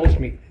just tells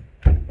me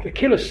the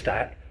killer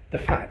stat, the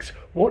facts.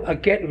 What I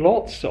get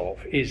lots of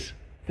is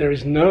there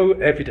is no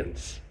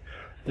evidence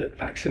that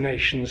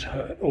vaccinations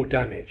hurt or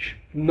damage.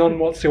 None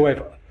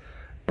whatsoever.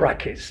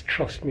 Brackets,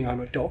 trust me, I'm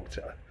a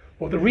doctor.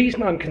 Well, the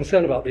reason I'm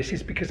concerned about this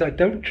is because I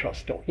don't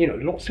trust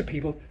doctors. Lots of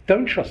people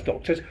don't trust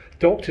doctors.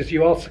 Doctors,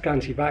 you ask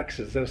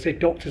anti-vaxxers, they'll say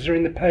doctors are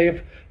in the pay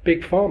of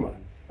Big Pharma.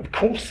 Of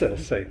course they'll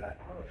say that.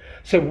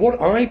 So what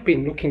I've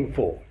been looking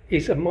for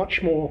is a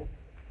much more,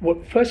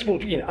 first of all,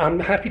 I'm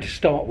happy to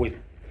start with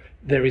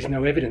there is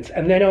no evidence.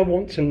 And then I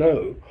want to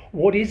know,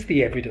 what is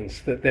the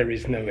evidence that there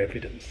is no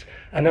evidence?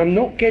 And I'm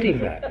not getting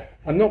that.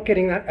 I'm not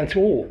getting that at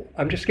all.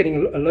 I'm just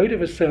getting a load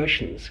of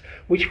assertions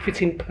which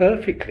fit in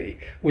perfectly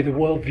with a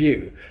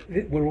worldview.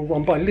 We're all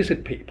run by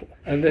lizard people.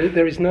 And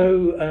there is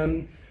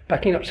no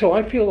backing up. So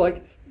I feel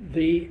like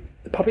the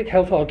public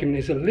health argument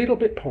is a little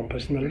bit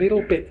pompous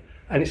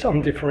and it's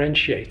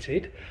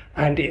undifferentiated,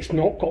 and it's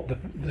not got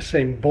the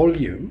same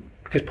volume.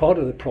 Because part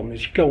of the problem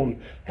is you go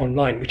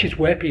online, which is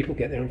where people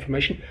get their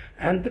information.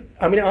 And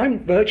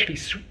I'm virtually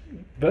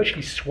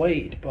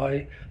swayed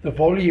by the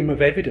volume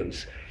of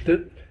evidence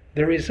that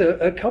there is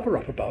a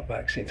cover-up about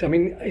vaccines.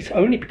 It's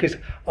only because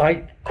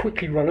I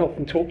quickly run off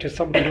and talk to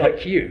somebody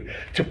like you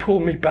to pull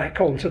me back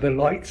onto the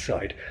light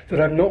side that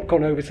I've not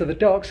gone over to the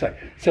dark side.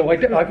 So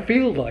I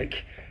feel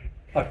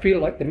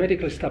like the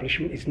medical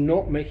establishment is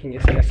not making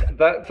its case.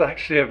 That's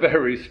actually a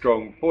very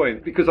strong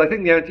point, because I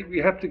think we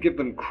have to give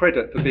them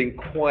credit for being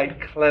quite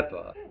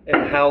clever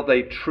in how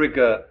they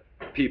trigger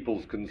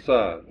people's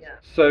concerns. Yeah.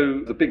 So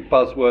the big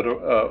buzzword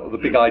or the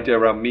big idea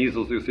around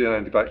measles, you'll see on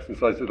anti-vaccine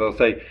sites, they'll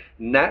say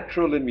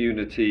natural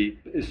immunity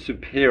is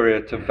superior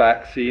to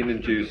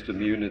vaccine-induced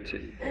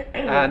immunity.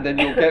 And then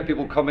you'll get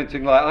people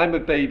commenting like, I'm a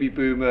baby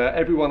boomer,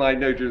 everyone I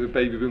know during the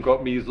baby boom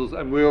got measles,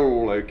 and we're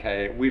all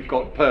okay, we've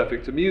got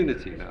perfect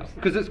immunity now.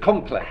 Because it's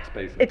complex,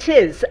 basically. It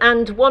is,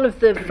 and one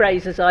of the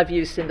phrases I've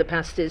used in the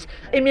past is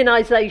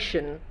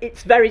immunisation,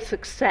 its very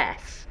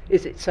success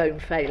is its own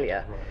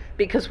failure. Right.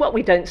 Because what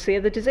we don't see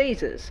are the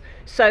diseases.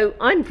 So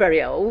I'm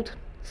very old,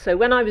 so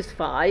when I was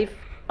 5,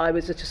 I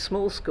was at a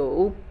small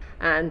school,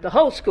 and the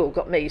whole school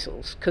got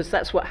measles, because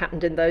that's what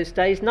happened in those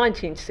days.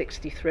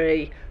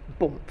 1963,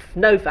 boom,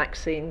 no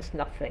vaccines,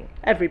 nothing.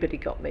 Everybody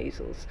got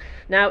measles.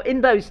 Now,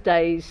 in those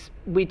days,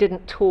 we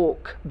didn't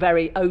talk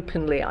very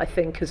openly, I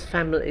think, as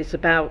families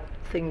about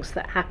things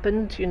that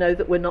happened,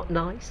 that were not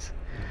nice.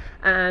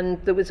 And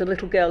there was a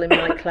little girl in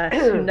my class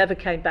who never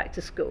came back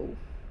to school,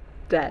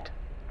 dead.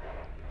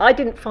 I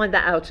didn't find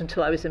that out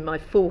until I was in my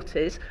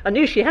 40s. I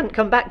knew she hadn't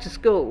come back to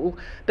school,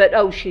 but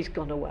she's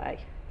gone away.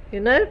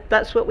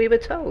 That's what we were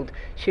told.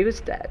 She was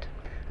dead,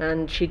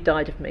 and she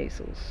died of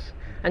measles,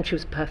 and she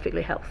was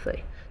perfectly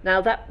healthy.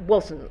 Now, that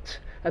wasn't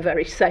a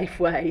very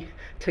safe way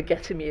to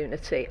get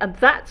immunity, and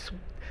that's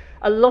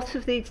a lot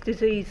of these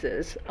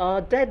diseases are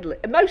deadly.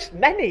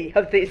 Many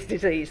of these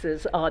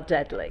diseases are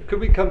deadly. Could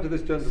we come to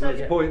this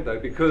gentleman's point, though,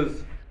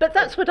 because... But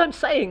that's what I'm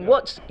saying.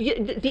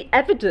 The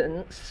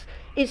evidence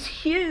is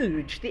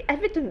huge, the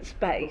evidence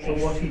base. Well,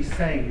 what he's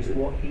saying is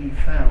what he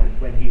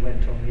found when he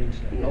went on the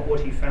internet, not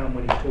what he found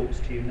when he talks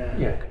to you now.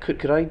 Yeah.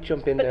 Could I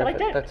jump in there?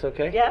 That's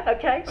okay? Yeah,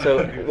 okay.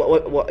 So,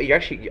 what you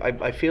actually,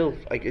 I feel,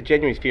 I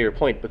genuinely feel your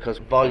point, because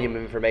volume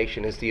of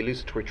information is the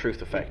illusory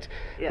truth effect,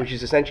 which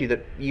is essentially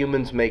that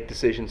humans make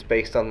decisions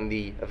based on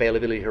the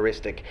availability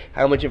heuristic,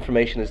 how much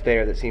information is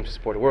there that seems to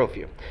support a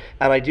worldview.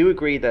 And I do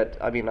agree that,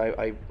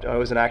 I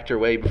was an actor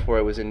way before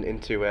I was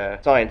into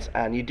science,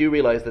 and you do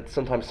realise that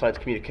sometimes science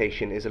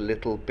communication is a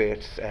little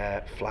bit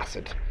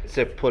flaccid,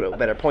 to put a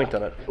better point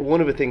on it.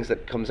 One of the things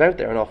that comes out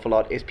there an awful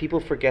lot is people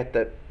forget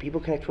that people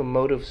connect to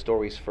emotive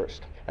stories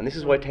first. And this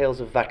is why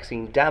tales of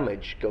vaccine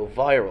damage go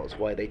viral. It's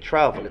why they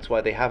travel. It's why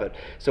they have it.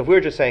 So if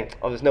we're just saying,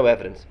 there's no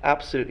evidence,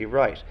 absolutely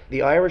right.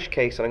 The Irish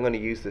case, and I'm going to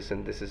use this,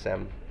 and this is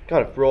kind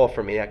kind of raw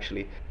for me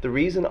actually. The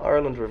reason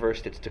Ireland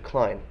reversed its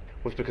decline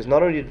was because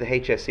not only did the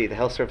HSE, the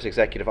Health Service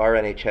Executive, our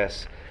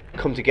NHS,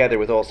 come together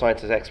with all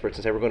sciences experts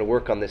and say we're going to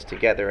work on this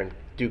together and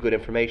do good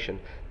information.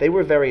 They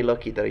were very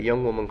lucky that a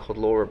young woman called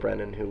Laura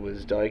Brennan, who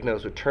was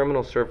diagnosed with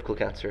terminal cervical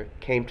cancer,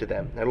 came to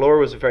them. Now Laura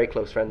was a very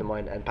close friend of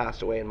mine and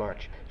passed away in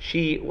March.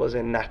 She was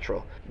a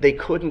natural. They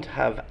couldn't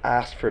have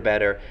asked for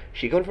better.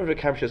 She got in front of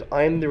the camera and says,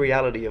 I'm the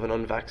reality of an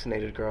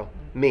unvaccinated girl,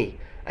 me.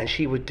 And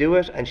she would do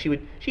it, and she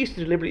used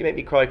to deliberately make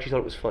me cry because she thought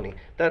it was funny.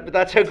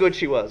 That's how good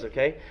she was,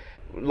 okay?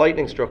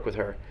 Lightning struck with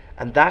her.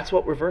 And that's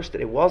what reversed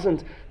it. It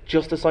wasn't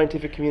just a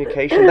scientific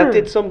communication. That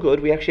did some good.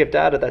 We actually have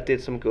data that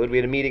did some good. We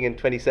had a meeting in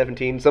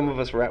 2017. Some of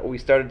us were at where we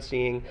started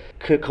seeing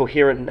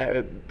coherent,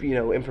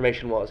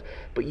 information was.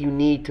 But you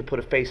need to put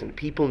a face on it.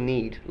 People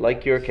need,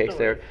 like your case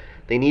there,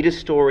 they need a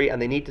story,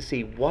 and they need to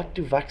see, what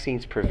do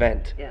vaccines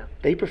prevent? Yeah.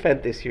 They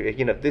prevent this.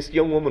 This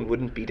young woman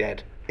wouldn't be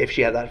dead if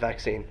she had that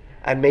vaccine.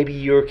 And maybe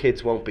your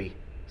kids won't be.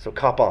 So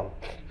cop on.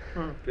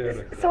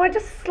 So I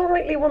just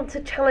slightly want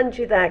to challenge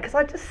you there, because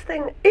I just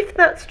think, if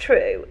that's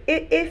true,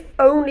 if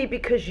only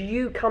because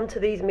you come to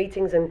these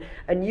meetings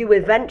and you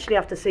eventually,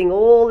 after seeing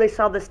all this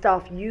other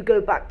stuff, you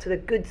go back to the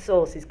good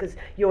sources because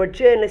you're a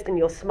journalist and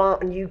you're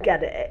smart and you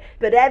get it,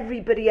 but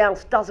everybody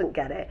else doesn't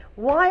get it,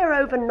 why are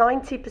over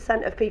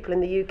 90% of people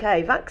in the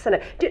UK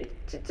vaccinated?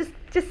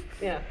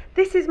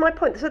 This is my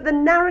point. So the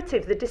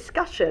narrative, the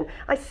discussion,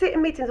 I sit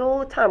in meetings all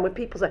the time where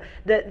people say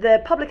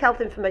the public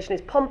health information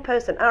is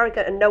pompous and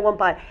arrogant and no one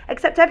buys it,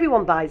 except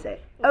everyone buys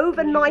it.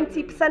 Over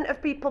 90%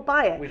 of people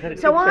buy it.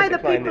 So either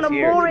people are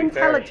more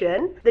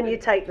intelligent than you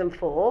take them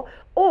for,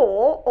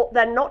 or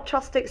they're not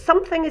trusting.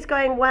 Something is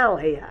going well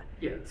here.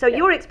 Yeah. So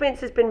your experience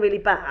has been really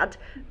bad,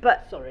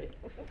 but... Sorry.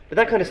 But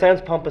that kind of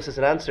sounds pompous as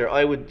an answer.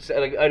 I would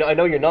say, I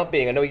know you're not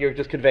being, I know you're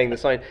just conveying the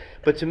sign,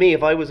 but to me,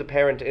 if I was a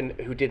parent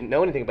who didn't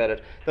know anything about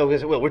it, they'll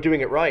go, well, we're doing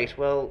it right.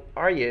 Well,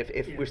 are you?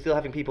 If we're still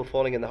having people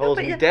falling in the holes,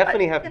 and you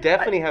definitely have people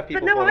falling in the holes.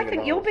 But no, I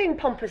think you're being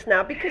pompous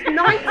now, because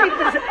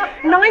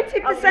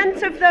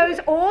 90% of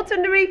those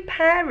ordinary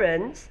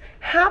parents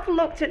have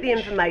looked at the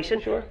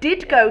information,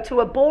 did go to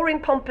a boring,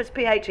 pompous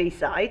PHE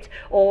site,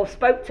 or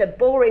spoke to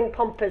boring,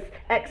 pompous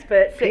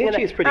experts. PHE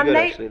is pretty good,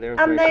 actually.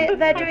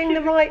 They're doing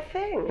the right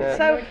thing. Yeah.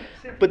 So,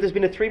 but there's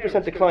been a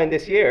 3% decline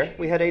this year.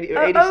 We had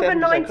 87% over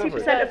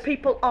 90% of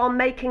people are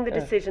making the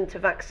decision to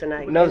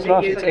vaccinate. No, it's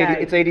not. It's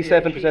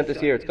 87%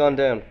 this year. It's gone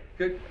down.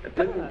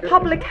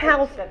 Public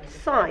health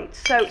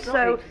sites,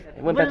 so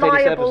it went back to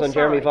 87 on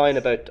Jeremy Vine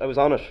I was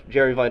on it.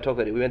 Jeremy Vine talked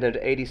about it. We went down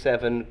to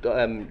 87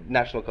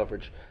 national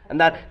coverage, and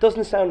that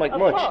doesn't sound like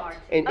much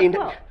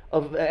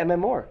of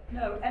MMR.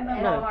 No,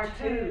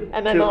 MMR2.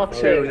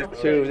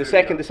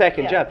 MMR2. The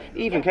second jab.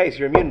 Even case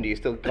your immunity is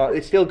still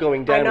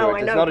going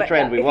downwards. It's not a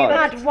trend we want.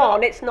 If you've had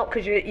one, it's not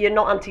because you're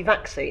not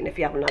anti-vaccine. If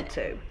you haven't had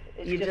two.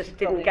 You just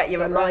didn't get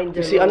your reminder.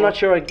 You see, I'm not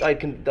sure I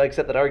can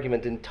accept that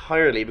argument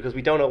entirely, because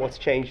we don't know what's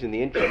changed in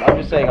the interim. I'm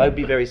just saying I'd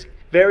be very,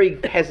 very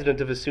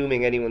hesitant of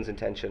assuming anyone's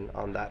intention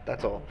on that.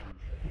 That's all.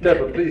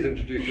 Deborah, please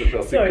introduce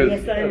yourself. Sorry,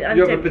 because I'm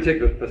you have a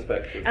particular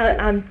perspective.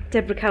 I'm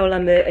Deborah Cowell.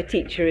 I'm a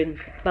teacher in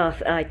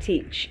Bath. I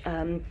teach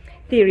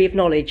theory of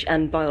knowledge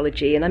and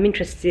biology, and I'm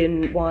interested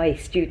in why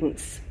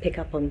students pick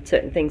up on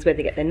certain things, where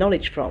they get their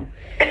knowledge from.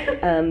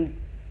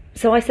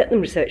 So I set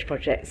them research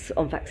projects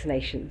on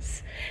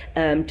vaccinations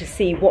to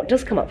see what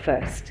does come up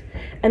first.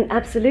 And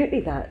absolutely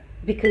that,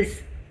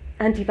 because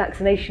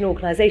anti-vaccination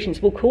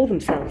organisations will call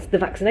themselves the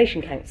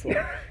Vaccination Council.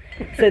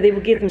 So they will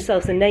give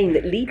themselves a name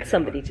that leads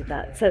somebody to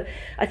that. So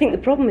I think the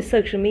problem with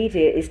social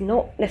media is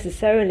not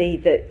necessarily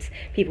that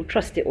people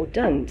trust it or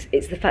don't.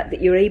 It's the fact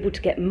that you're able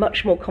to get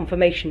much more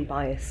confirmation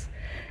bias.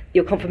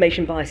 Your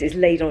confirmation bias is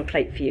laid on a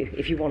plate for you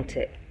if you want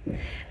it.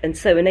 And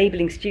so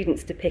enabling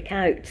students to pick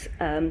out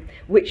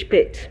which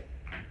bit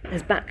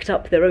has backed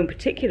up their own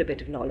particular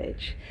bit of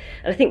knowledge.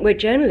 And I think where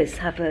journalists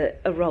have a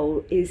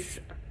role is,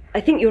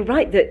 I think you're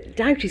right that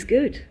doubt is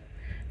good.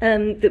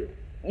 That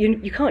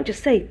you can't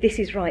just say this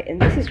is right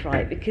and this is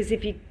right, because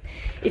if you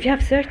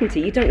have certainty,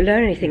 you don't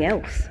learn anything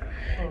else.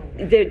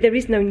 There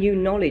is no new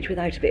knowledge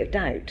without a bit of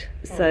doubt.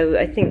 So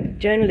I think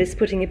journalists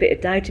putting a bit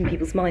of doubt in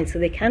people's minds so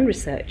they can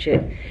research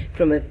it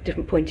from a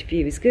different point of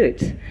view is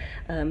good.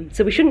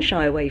 So we shouldn't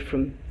shy away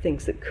from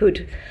things that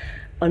could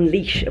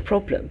unleash a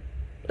problem,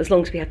 as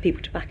long as we have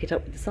people to back it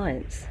up with the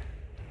science.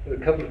 A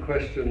couple of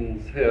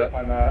questions here.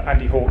 I'm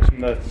Andy Hawkes from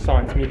the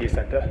Science Media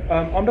Centre.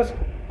 I'm just a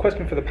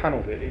question for the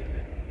panel, really.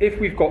 If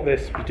we've got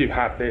this, we do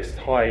have this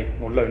high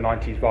or low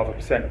 90s rather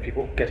percent of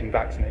people getting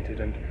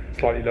vaccinated and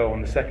slightly lower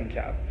on the second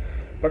jab.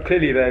 But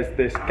clearly there's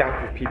this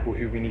gap of people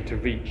who we need to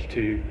reach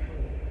to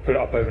put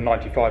it up over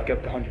 95, get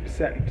up to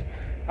 100%.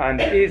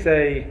 And is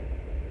a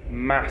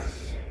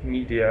mass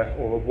media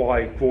or a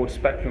wide, broad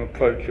spectrum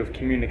approach of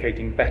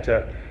communicating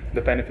better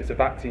the benefits of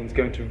vaccines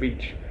going to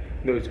reach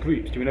those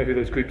groups? Do we know who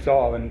those groups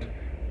are, and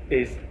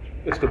is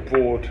just a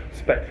broad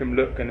spectrum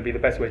look going to be the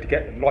best way to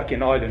get them? Like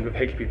in Ireland with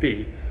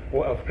HPV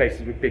or other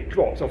places with big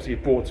drops, obviously a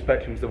broad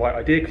spectrum is the right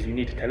idea because you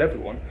need to tell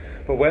everyone,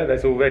 but where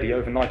there's already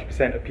over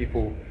 90% of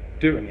people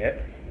doing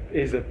it,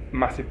 is a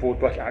massive broad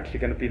brush actually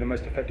going to be the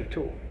most effective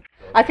tool?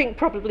 I think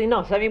probably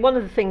not. I mean, one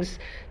of the things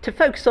to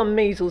focus on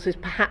measles is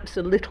perhaps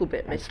a little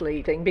bit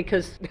misleading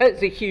because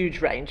there's a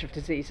huge range of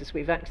diseases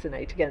we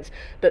vaccinate against.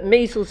 But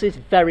measles is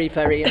very,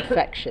 very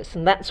infectious,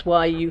 and that's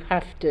why you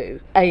have to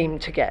aim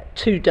to get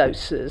 2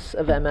 doses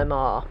of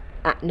MMR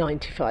at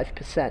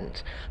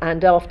 95%.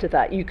 And after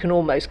that, you can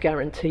almost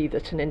guarantee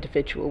that an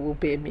individual will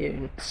be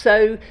immune.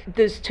 So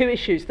there's 2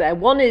 issues there.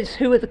 One is,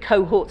 who are the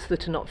cohorts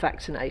that are not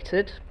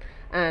vaccinated?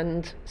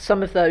 And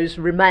some of those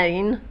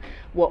remain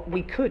what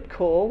we could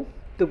call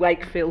the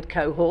Wakefield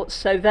cohorts.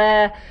 So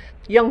they're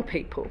young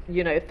people.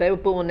 You know, if they were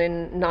born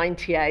in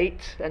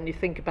 98 and you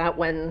think about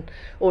when,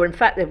 or in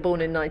fact they were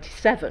born in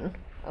 97,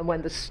 and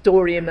when the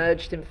story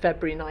emerged in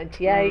February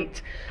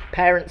 98,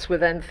 parents were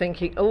then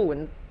thinking, oh,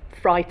 and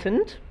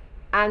frightened.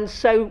 And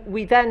so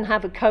we then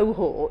have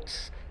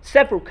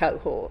several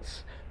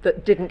cohorts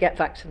that didn't get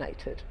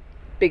vaccinated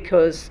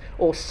because,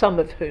 or some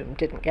of whom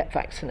didn't get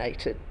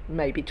vaccinated,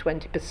 maybe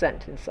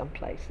 20% in some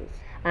places.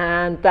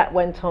 And that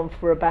went on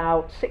for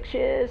about 6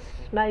 years,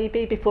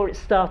 maybe, before it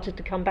started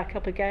to come back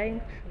up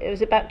again. It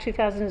was about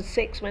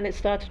 2006 when it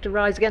started to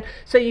rise again.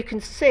 So you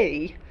can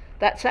see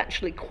that's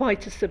actually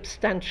quite a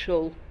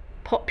substantial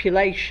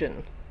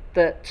population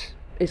that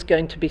is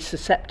going to be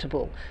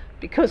susceptible.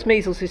 Because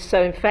measles is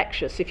so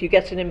infectious, if you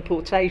get an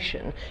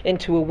importation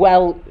into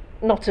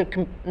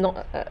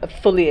not a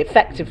fully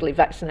effectively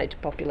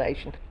vaccinated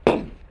population,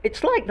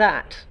 it's like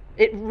that.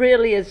 It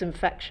really is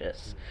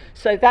infectious.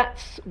 So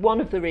that's one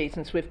of the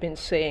reasons we've been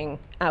seeing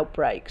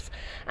outbreaks.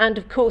 And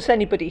of course,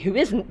 anybody who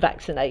isn't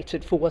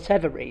vaccinated for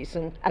whatever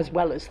reason, as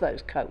well as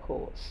those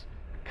cohorts,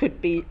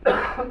 could be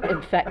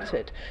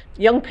infected.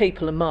 Young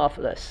people are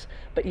marvellous,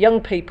 but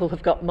young people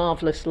have got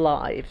marvellous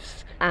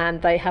lives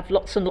and they have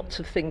lots and lots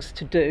of things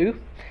to do,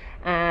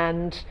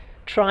 and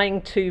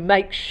trying to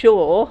make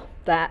sure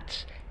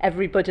that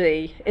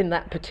everybody in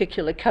that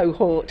particular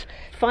cohort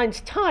finds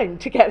time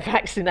to get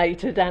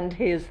vaccinated and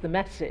hears the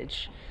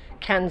message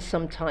can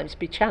sometimes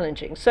be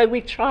challenging. So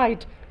we've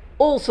tried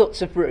all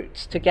sorts of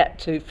routes to get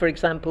to, for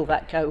example,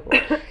 that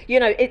cohort.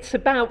 You know, it's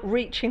about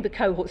reaching the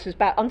cohorts, it's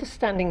about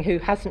understanding who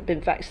hasn't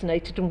been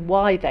vaccinated and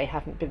why they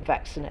haven't been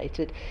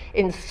vaccinated.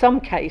 In some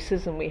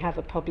cases, and we have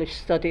a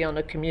published study on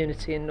a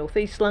community in North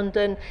East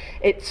London,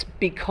 it's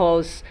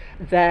because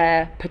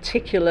their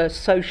particular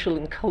social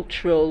and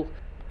cultural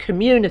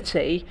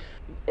community,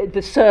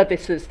 the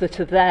services that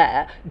are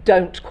there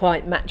don't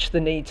quite match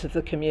the needs of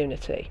the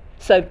community.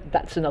 So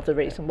that's another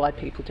reason why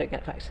people don't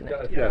get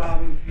vaccinated. Yes.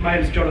 My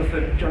name is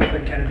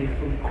Jonathan Kennedy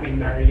from Queen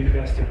Mary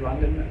University of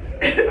London.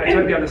 I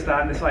totally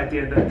understand this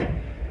idea that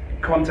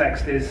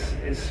context is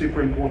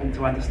super important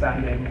to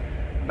understanding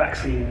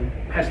vaccine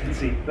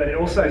hesitancy, but it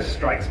also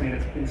strikes me, and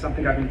it's been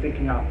something I've been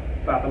thinking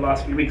about the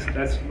last few weeks, that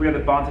there's real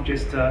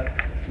advantages to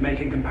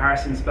making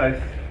comparisons both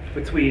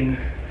between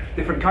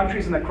different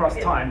countries and across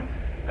time.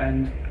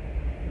 And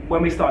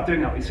when we start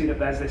doing that, we see that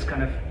there's this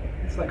kind of,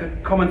 it's like a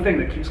common thing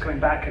that keeps coming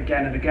back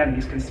again and again,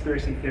 these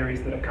conspiracy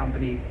theories that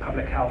accompany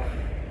public health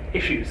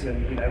issues.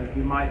 And, you know,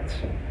 we might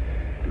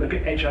look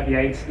at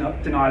HIV/AIDS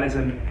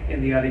denialism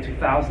in the early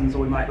 2000s, or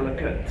we might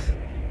look at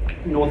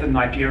northern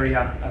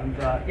Nigeria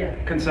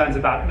and concerns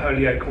about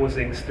polio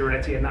causing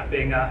sterility, and that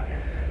being a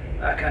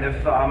kind of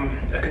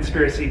a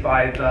conspiracy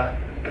by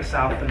the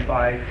South and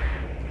by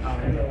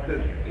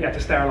to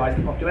sterilize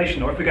the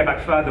population. Or if we go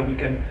back further, we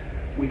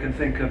can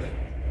think of,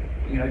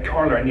 you know,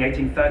 cholera in the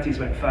 1830s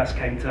when it first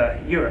came to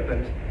Europe,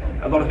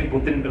 and a lot of people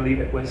didn't believe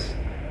it was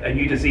a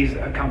new disease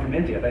that had come from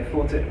India. They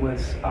thought it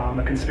was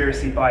a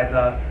conspiracy by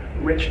the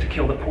rich to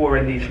kill the poor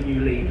in these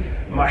newly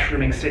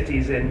mushrooming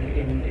cities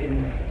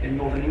in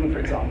northern England, for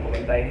example.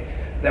 And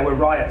there were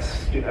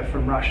riots, you know,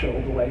 from Russia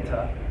all the way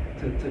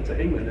to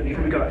England. And if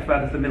we go back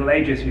further to the Middle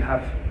Ages, you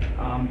have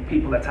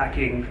people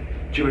attacking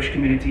Jewish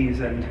communities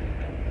and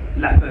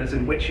lepers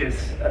and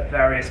witches at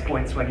various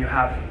points when you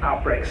have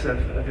outbreaks of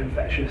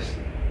infectious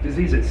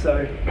diseases.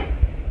 So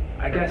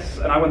I guess,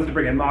 and I wanted to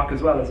bring in Mark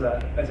as well as a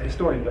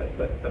historian,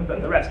 but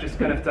the rest, just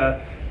kind of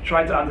to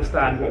try to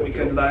understand what we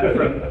can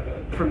learn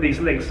from these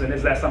links, and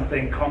is there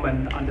something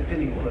common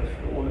underpinning all of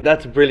it?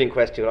 That's a brilliant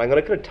question. I'm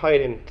going to kind of tie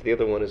it into the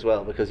other one as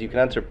well, because you can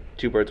answer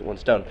 2 birds with 1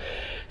 stone.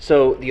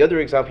 So the other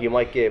example you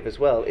might give as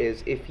well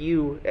is if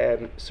you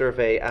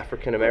survey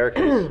African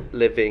Americans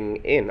living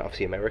in,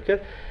 obviously, America,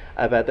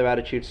 about their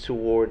attitudes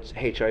towards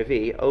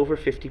HIV, over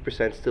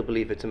 50% still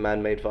believe it's a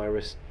man-made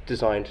virus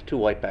designed to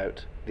wipe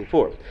out the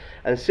poor.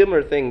 And a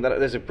similar thing, that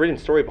there's a brilliant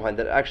story behind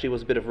that, actually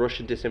was a bit of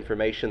Russian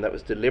disinformation that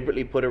was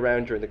deliberately put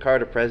around during the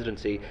Carter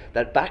presidency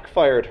that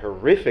backfired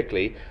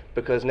horrifically,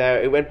 because now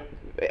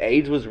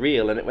AIDS was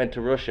real and it went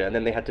to Russia, and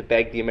then they had to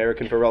beg the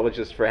American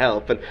virologists for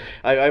help. And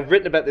I've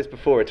written about this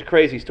before, it's a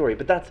crazy story,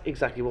 but that's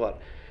exactly what.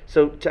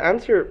 So to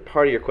answer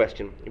part of your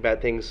question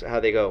about things, how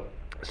they go,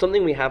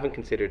 something we haven't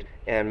considered,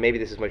 and maybe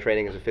this is my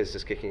training as a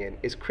physicist kicking in,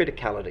 is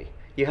criticality.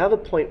 You have a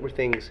point where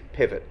things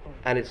pivot,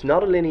 and it's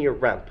not a linear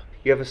ramp.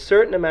 You have a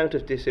certain amount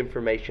of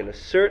disinformation, a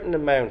certain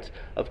amount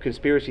of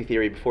conspiracy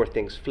theory before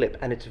things flip,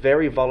 and it's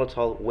very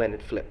volatile when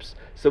it flips.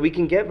 So we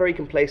can get very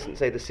complacent and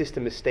say the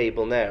system is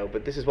stable now,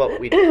 but this is what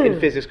we in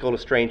physics call a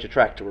strange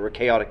attractor, or a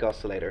chaotic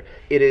oscillator.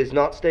 It is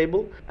not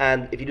stable,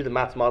 and if you do the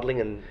maths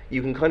modelling, and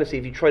you can kind of see,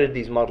 if you try to do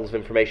these models of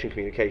information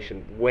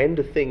communication, when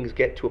do things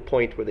get to a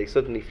point where they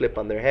suddenly flip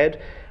on their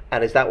head,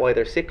 and is that why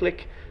they're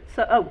cyclic?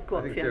 So, go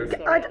on, Fiona.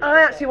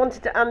 I actually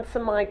wanted to answer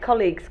my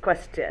colleague's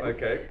question,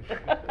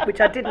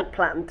 which I didn't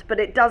plan, but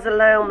it does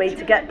allow me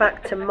to get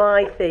back to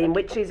my theme,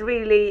 which is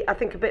really, I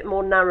think, a bit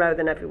more narrow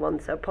than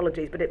everyone, so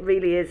apologies, but it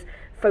really is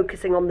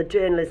focusing on the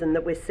journalism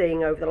that we're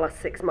seeing over the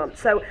last 6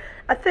 months. So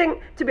I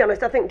think, to be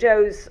honest, I think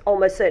Joe's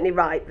almost certainly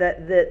right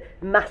that the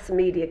mass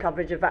media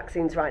coverage of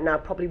vaccines right now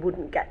probably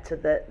wouldn't get to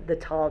the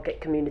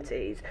target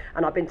communities.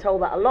 And I've been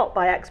told that a lot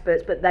by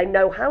experts, but they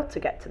know how to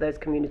get to those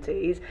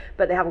communities,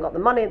 but they haven't got the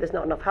money, there's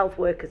not enough health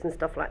workers and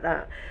stuff like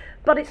that.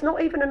 But it's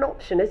not even an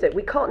option, is it?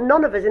 We can't,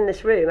 none of us in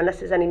this room,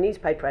 unless there's any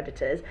newspaper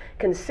editors,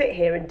 can sit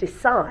here and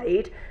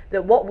decide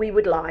that what we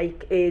would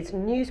like is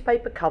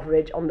newspaper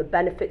coverage on the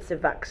benefits of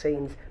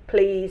vaccines.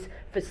 Please,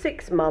 for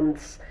 6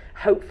 months,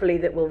 hopefully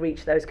that will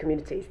reach those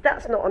communities.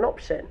 That's not an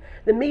option.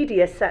 The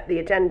media set the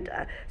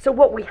agenda. So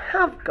what we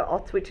have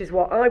got, which is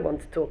what I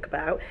want to talk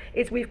about,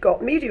 is we've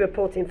got media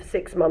reporting for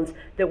 6 months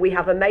that we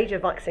have a major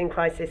vaccine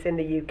crisis in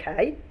the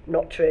UK.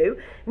 Not true.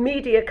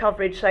 Media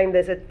coverage saying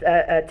there's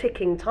a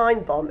ticking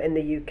time bomb in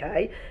the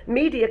UK.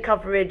 Media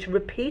coverage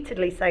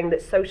repeatedly saying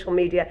that social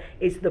media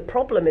is the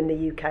problem in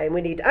the UK and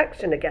we need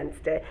action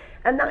against it.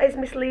 And that is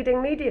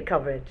misleading media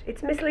coverage.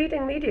 It's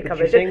misleading media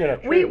coverage.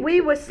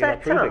 We were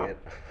set up.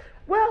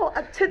 Well,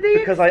 to the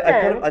because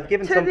extent, I've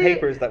given some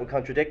papers that would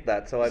contradict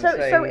that, so I'm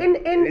saying so in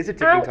it is a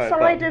ticking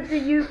outside time of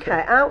the UK,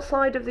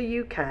 outside of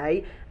the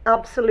UK,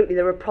 absolutely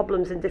there are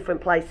problems in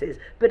different places.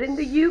 But in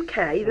the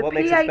UK, the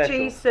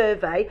PHE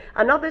survey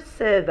and other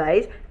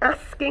surveys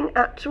asking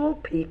actual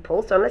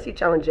people, so unless you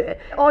challenge it,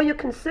 are your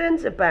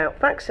concerns about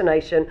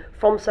vaccination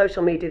from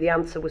social media? The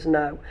answer was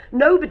no.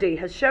 Nobody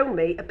has shown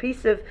me a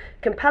piece of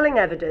compelling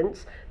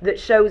evidence that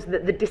shows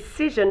that the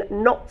decision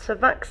not to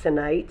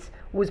vaccinate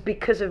was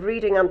because of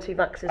reading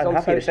anti-vaxxers on social media. I'm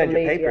happy to send you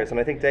papers, and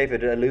I think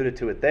David alluded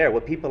to it there.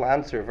 What people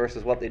answer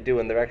versus what they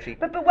do, and they're actually.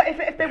 But what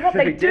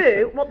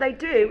they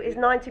do is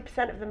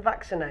 90% of them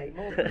vaccinate.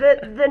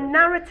 The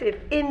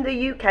narrative in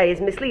the UK is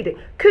misleading.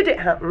 Could it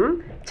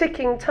happen?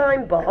 Ticking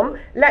time bomb.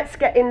 Let's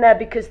get in there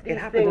because these it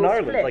happened things in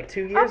Ireland flip. like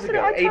 2 years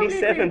ago,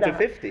 87 to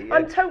 50.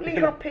 I'm totally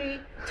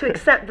happy to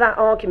accept that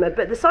argument,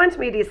 but the Science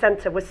Media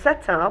Centre was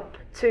set up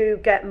to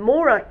get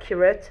more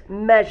accurate,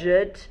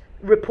 measured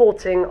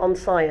reporting on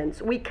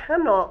science. We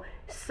cannot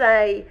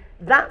say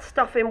that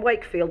stuff in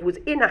Wakefield was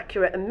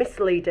inaccurate and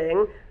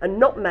misleading and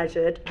not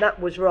measured,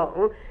 that was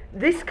wrong.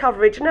 This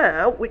coverage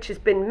now, which has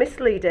been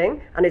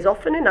misleading and is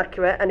often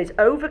inaccurate and is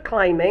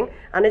over-claiming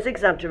and is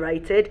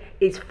exaggerated,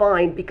 is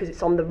fine because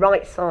it's on the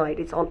right side,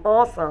 it's on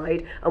our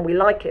side, and we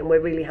like it and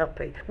we're really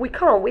happy. We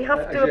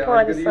have to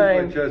apply the same.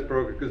 I'm going to use my chair's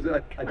broker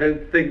because I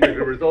don't think we're going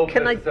to resolve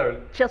Can necessarily.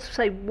 I just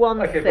say one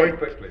thing? Very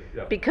quickly.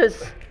 Yeah.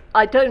 Because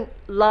I don't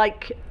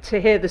like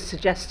to hear the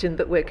suggestion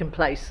that we're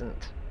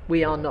complacent.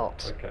 We are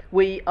not. Okay.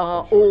 We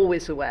are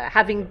always aware.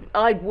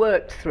 I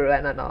worked through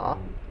MMR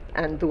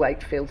and the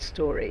Wakefield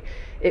story,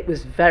 it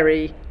was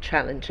very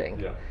challenging.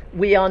 Yeah.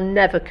 We are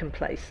never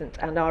complacent,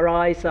 and our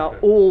eyes are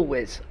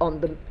always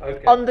on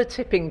the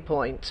tipping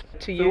point,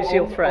 to use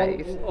your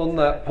phrase. On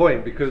that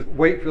point, because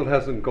Wakefield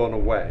hasn't gone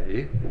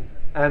away,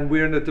 and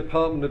we're in a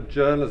department of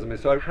journalism,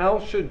 so how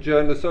should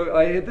journalists... So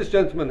I hear this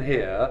gentleman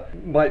here,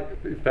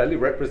 might be fairly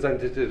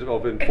representative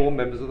of informed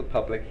members of the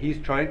public. He's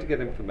trying to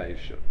get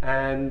information,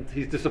 and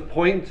he's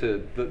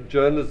disappointed that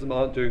journalism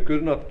aren't doing a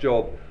good enough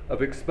job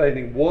of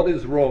explaining what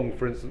is wrong,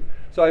 for instance.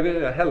 So I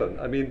mean, Helen,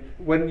 I mean,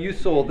 when you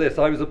saw this,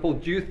 I was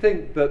appalled. Do you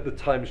think that the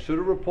Times should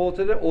have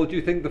reported it, or do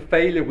you think the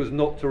failure was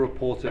not to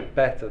report it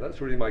better?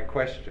 That's really my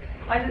question.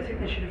 I don't think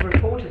they should have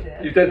reported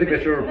it. You don't think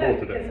they should have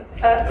reported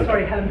it?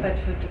 Sorry, Helen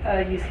Bedford,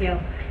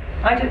 UCL.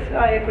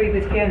 I agree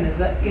with Fiona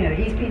that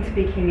he's been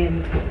speaking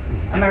in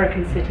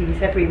American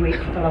cities every week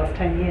for the last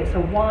 10 years.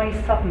 So why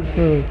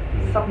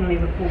suddenly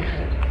report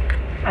it?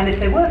 And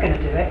if they were going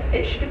to do it,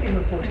 it should have been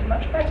reported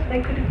much better.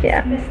 They could have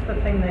dismissed the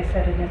thing they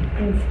said in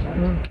an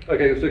instant.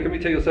 Okay, so can we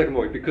take your second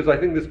point? Because I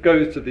think this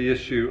goes to the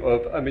issue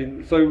of, I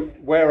mean, so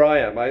where I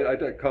am,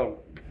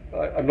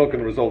 I'm not going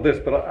to resolve this,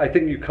 but I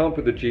think you can't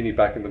put the genie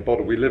back in the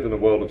bottle. We live in a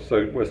world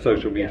of where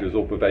social media is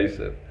all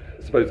pervasive.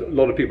 I suppose a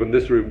lot of people in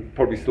this room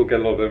probably still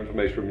get a lot of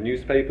information from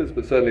newspapers,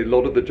 but certainly a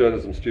lot of the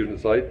journalism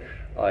students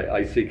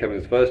I see coming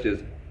as first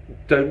years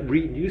don't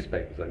read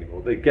newspapers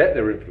anymore. They get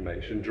their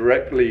information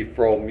directly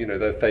from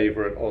their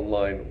favourite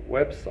online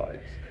websites.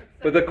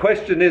 But the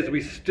question is,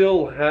 we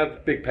still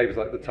have big papers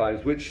like the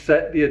Times which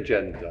set the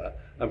agenda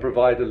and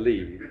provide a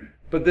lead.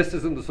 But this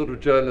isn't the sort of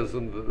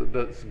journalism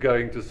that's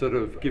going to sort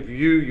of give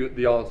you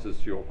the answers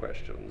to your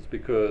questions,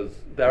 because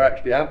they're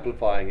actually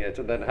amplifying it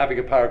and then having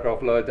a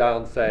paragraph lower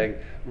down saying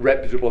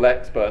reputable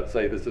experts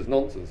say this is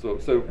nonsense.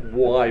 So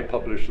why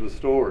publish the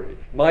story?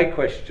 My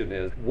question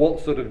is, what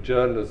sort of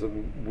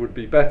journalism would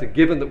be better,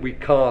 given that we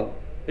can't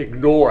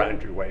ignore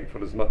Andrew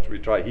Wakefield as much as we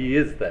try? He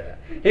is there.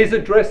 He's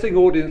addressing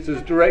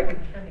audiences direct.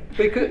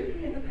 Because,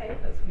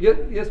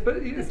 yes,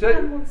 but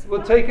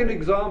we'll take an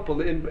example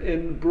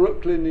in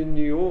Brooklyn, in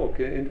New York,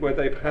 where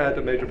they've had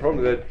a major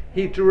problem. That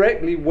he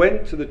directly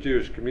went to the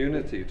Jewish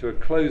community to a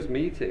closed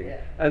meeting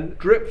and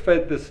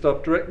drip-fed this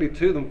stuff directly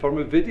to them from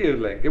a video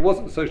link. It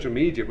wasn't social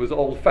media; it was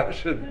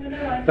old-fashioned. No,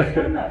 I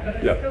understand that, but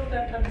I still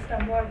don't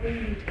understand why we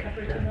need to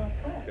cover it in our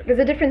press. There's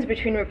a difference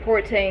between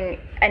reporting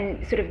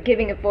and sort of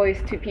giving a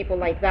voice to people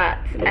like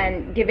that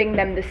and giving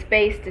them the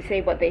space to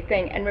say what they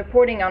think, and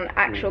reporting on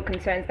actual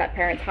concerns that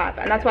parents have.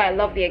 And that's why I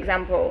love the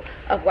example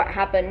of what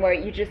happened, where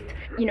you just,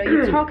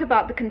 you talk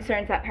about the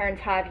concerns that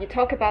parents have, you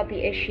talk about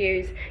the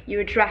issues, you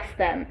address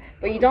them,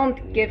 but you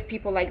don't give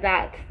people like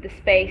that the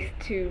space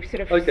to sort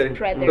of spread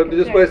their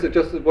concerns.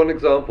 Just as one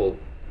example,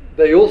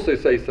 they also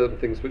say certain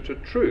things which are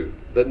true,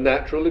 that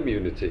natural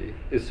immunity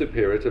is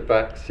superior to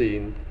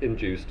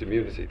vaccine-induced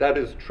immunity. That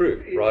is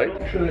true, right? It's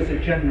not true as a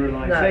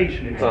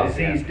generalisation, it's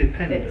disease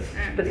dependent. It's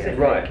specific.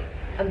 Right.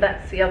 And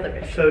that's the other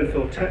issue. So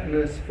for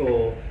tetanus,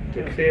 for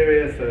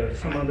diphtheria, for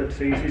some other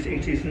diseases,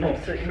 it is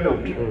not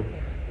true.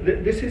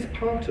 This is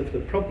part of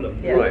the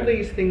problem. All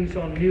these things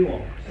are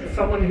nuanced.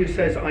 Someone who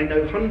says, I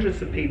know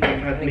hundreds of people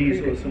who've had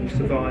measles and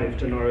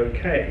survived and are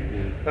okay,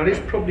 that is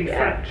probably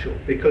factual,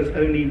 because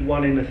only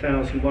 1 in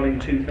 1,000, 1 in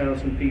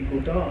 2,000 people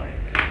die.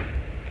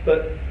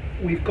 But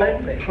we've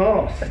got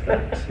past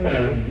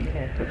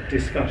that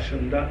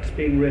discussion. That's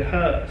being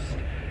rehearsed.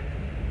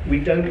 We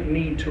don't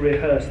need to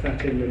rehearse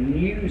that in the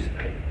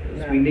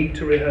newspapers. We need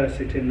to rehearse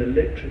it in the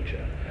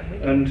literature.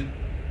 And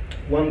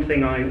one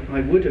thing I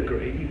would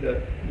agree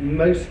that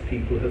most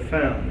people have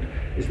found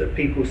is that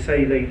people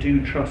say they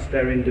do trust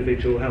their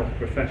individual health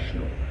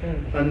professional,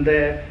 and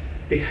their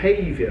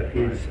behaviour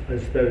is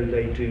as though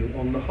they do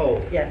on the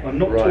whole. I'm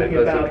not talking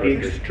about the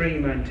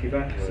extreme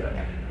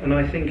anti-vaxxer, and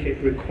I think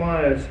it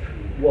requires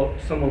what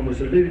someone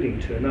was alluding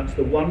to, and that's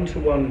the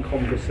one-to-one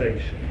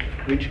conversation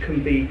which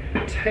can be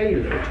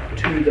tailored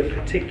to the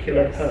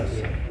particular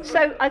person.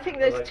 So I think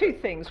there's two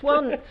things.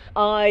 One,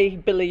 I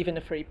believe in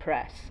a free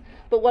press,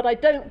 but what I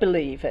don't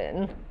believe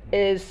in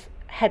is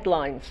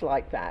headlines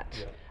like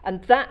that.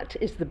 And that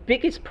is the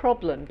biggest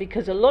problem,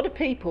 because a lot of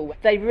people,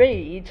 they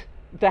read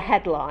the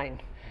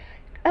headline.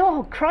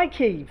 Oh,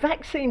 crikey,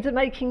 vaccines are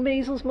making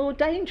measles more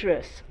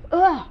dangerous.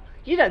 Oh,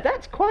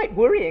 that's quite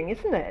worrying,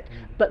 isn't it?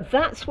 But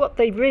that's what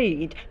they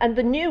read, and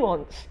the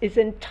nuance is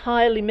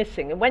entirely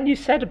missing. And when you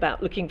said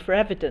about looking for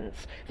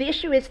evidence, the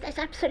issue is there's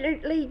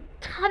absolutely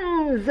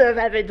tons of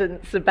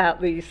evidence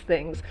about these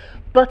things,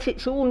 but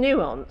it's all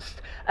nuanced.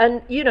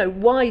 And,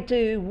 why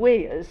do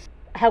we as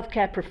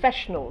healthcare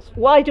professionals,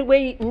 why do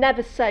we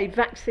never say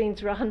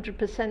vaccines are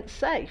 100%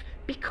 safe?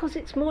 Because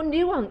it's more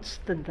nuanced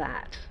than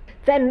that.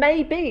 There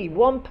may be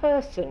one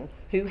person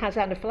who has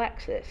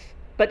anaphylaxis,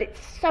 but it's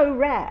so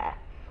rare.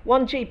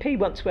 One GP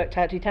once worked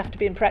out he'd have to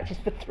be in practice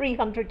for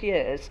 300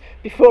 years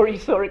before he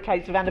saw a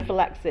case of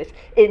anaphylaxis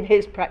in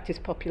his practice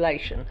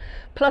population.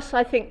 Plus,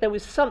 I think there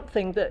was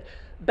something that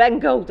Ben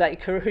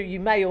Goldacre, who you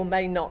may or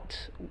may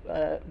not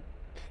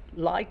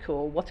like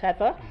or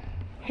whatever,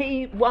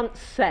 he once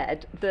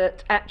said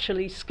that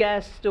actually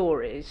scare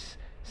stories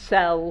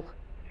sell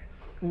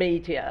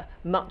media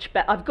much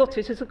better. I've got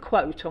it as a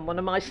quote on one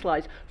of my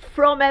slides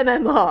from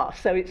MMR,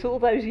 so it's all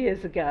those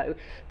years ago,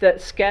 that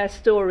scare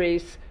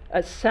stories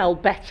sell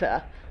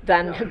better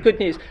than good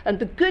news. And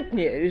the good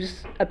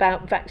news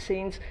about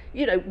vaccines,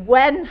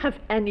 when have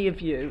any of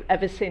you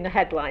ever seen a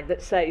headline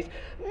that says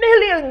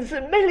millions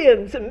and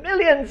millions and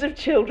millions of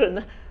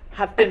children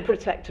have been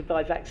protected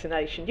by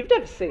vaccination? You've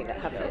never seen it,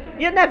 have you?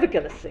 You're never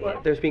going to see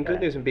it. There's been good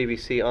news in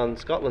BBC on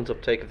Scotland's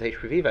uptake of the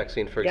HPV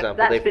vaccine, for example.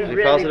 That's They've been been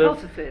really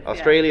positive.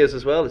 Australia's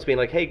as well. It's been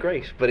like, hey,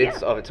 great. But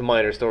it's a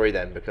minor story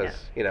then, because,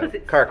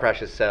 car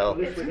crashes sell.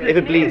 If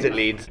it bleeds, it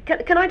leads.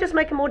 Can I just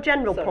make a more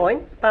general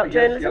point about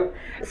journalism?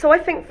 So I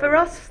think for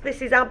us,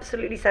 this is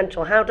absolutely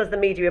central. How does the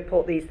media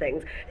report these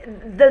things?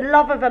 The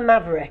love of a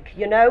maverick,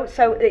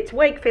 So it's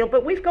Wakefield,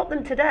 but we've got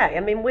them today. I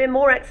mean, we're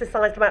more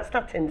exercised about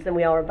statins than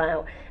we are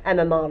about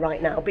MMR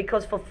right now,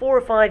 because for 4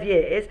 or 5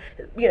 years,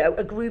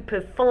 a group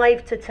of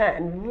 5 to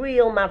 10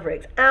 real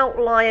mavericks,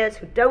 outliers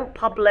who don't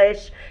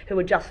publish, who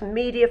are just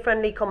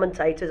media-friendly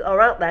commentators, are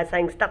out there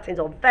saying statins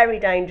are very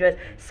dangerous,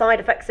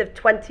 side effects of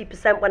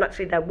 20% when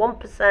actually they're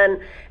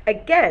 1%,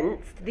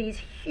 against these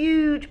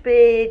huge,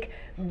 big,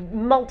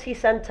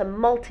 multi-centre,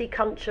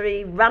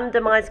 multi-country,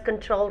 randomised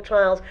control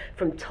trials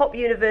from top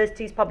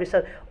universities published.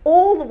 So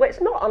all the way,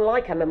 it's not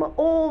unlike MMR,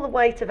 all the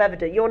weight of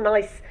evidence, your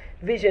nice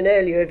vision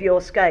earlier of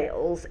your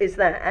scales is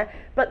there,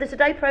 but the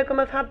Today programme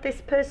have had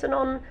this person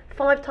on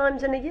 5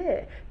 times in a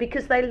year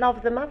because they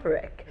love the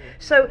Maverick.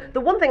 So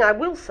the one thing I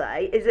will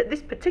say is that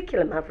this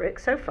particular Maverick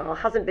so far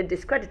hasn't been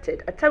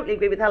discredited. I totally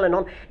agree with Helen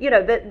on,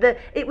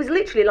 it was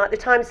literally like the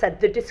Times said,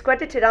 the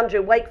discredited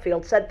Andrew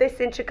Wakefield said this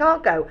in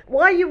Chicago.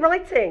 Why are you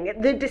writing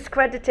the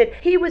discredited?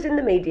 He was in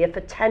the media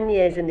for 10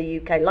 years in the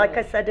UK, like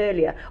I said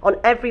earlier, on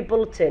every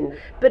bulletin,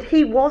 but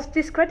he was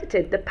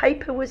discredited. The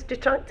paper was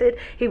detracted,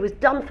 he was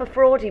done for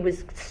fraud, he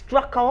was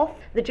struck off.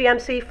 The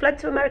GMC fled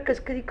to America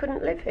because he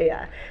couldn't live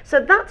here.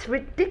 So that's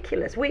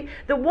ridiculous.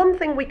 The one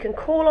thing we can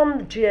call on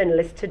the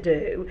journalists to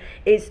do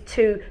is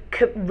to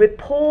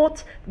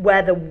report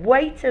where the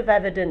weight of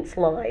evidence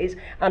lies,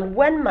 and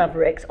when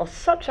Mavericks are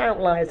such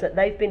outliers that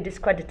they've been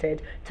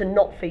discredited, to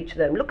not feature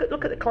them. Look at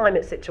the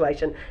climate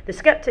situation. The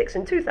skeptics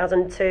in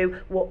 2002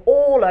 were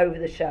all over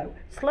the show.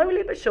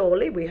 Slowly but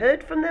surely, we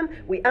heard from them,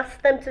 we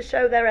asked them to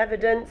show their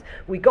evidence,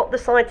 we got the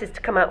scientists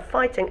to come out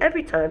fighting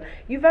every time.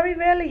 You very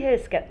rarely hear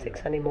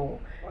skeptics anymore.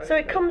 So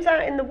it comes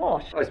out in the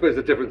wash. I suppose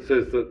the difference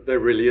is that there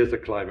really is a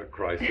climate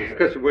crisis. The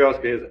question we're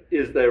asking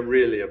is there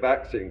really a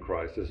vaccine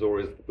crisis, or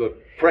is the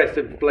press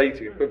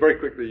inflating it? But very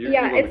quickly,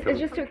 it's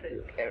just to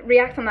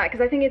react on that, because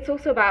I think it's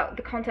also about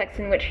the context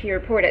in which he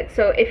reported.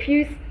 So if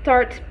you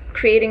start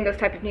creating those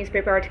type of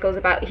newspaper articles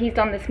about he's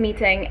done this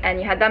meeting and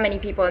you had that many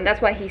people and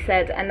that's why he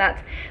said, and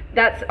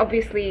that's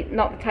obviously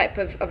not the type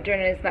of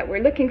journalist that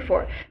we're looking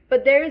for.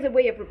 But there is a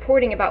way of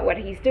reporting about what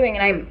he's doing,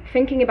 and I'm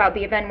thinking about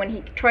the event when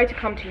he tried to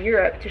come to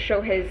Europe to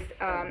show his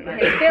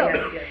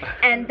film,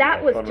 and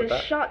that was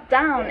just shut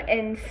down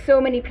in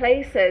so many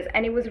places,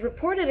 and it was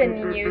reported in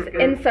the news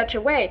in such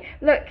a way.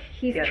 Look,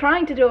 he's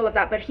trying to do all of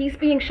that, but he's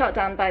being shut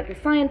down by the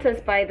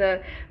scientists, by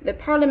the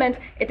parliament.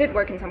 It did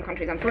work in some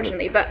countries,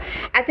 unfortunately, but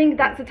I think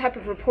that's the type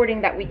of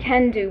reporting that we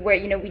can do, where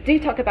we do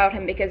talk about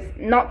him, because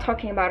not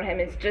talking about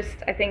him is just,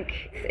 I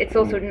think it's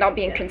also not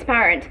being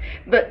transparent,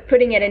 but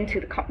putting it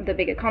into the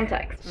bigger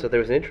context. So there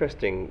was an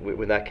interesting,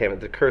 when that came,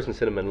 the Curzon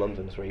Cinema in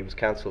London is where he was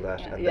cancelled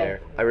at, and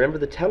there, I remember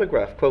the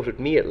Telegraph quoted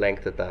me at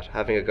length at that,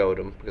 having a go at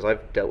him, because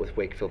I've dealt with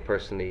Wakefield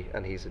personally,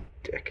 and he's a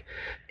dick.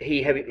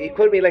 He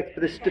quoted me at length,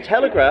 but the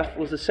Telegraph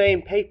was the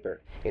same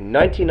paper in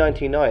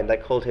 1999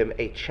 that called him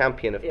a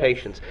champion of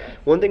patience.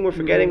 One thing we're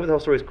forgetting with the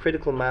whole story is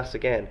critical mass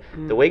again.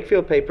 The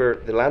Wakefield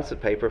paper, the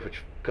Lancet paper,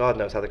 which God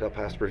knows how they got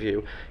past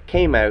review,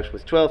 came out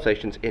with 12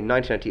 stations in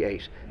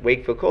 1998.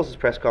 Wakefield calls his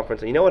press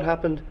conference, and you know what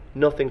happened?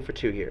 Nothing for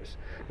 2 years.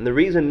 And the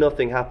reason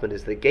nothing happened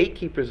is the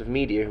gatekeepers of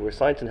media, who were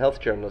science and health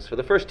journalists, for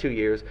the first 2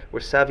 years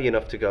were savvy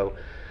enough to go,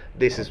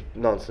 this is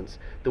nonsense.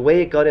 The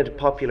way it got into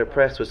popular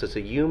press was as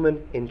a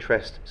human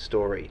interest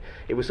story.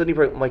 It was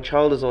suddenly, my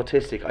child is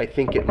autistic, I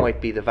think it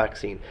might be the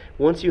vaccine.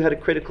 Once you had a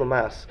critical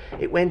mass,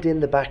 it went in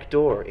the back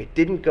door. It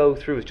didn't go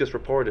through, it was just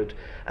reported.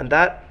 And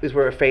that is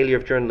where a failure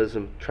of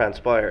journalism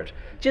transpired.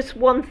 Just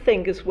one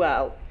thing as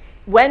well.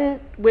 When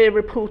we're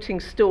reporting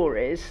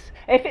stories,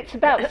 if it's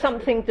about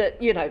something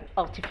that,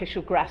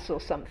 artificial grass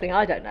or something,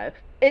 I don't know,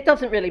 it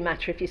doesn't really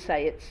matter if you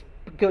say it's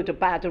good or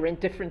bad or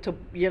indifferent or,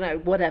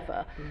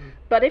 whatever.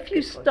 But if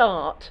you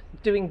start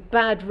doing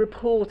bad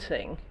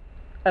reporting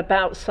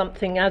about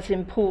something as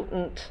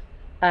important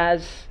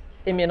as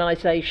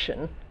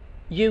immunisation,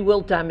 you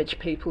will damage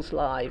people's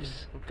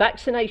lives.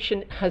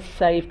 Vaccination has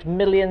saved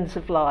millions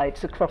of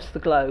lives across the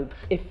globe.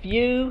 If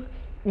you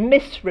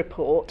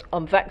misreport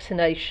on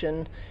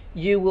vaccination,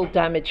 you will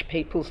damage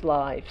people's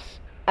lives,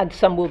 and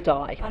some will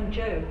die. And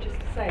Joe, just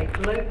to say,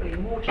 globally,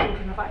 more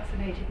children are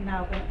vaccinated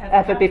now than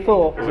ever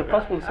before. Is it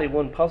possible to say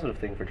one positive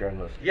thing for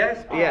journalists?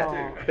 Yes,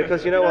 yeah,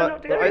 because you know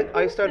what?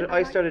 I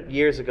started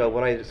years ago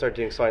when I started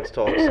doing science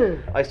talks.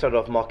 I started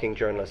off mocking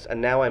journalists, and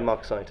now I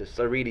mock scientists.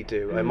 I really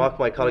do. I mock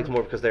my colleagues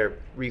more because their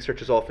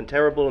research is often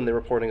terrible and their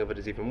reporting of it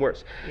is even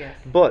worse. Yes.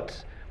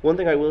 But one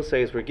thing I will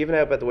say is we're giving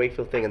out about the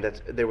Wakefield thing, and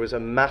that there was a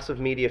massive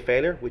media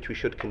failure, which we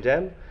should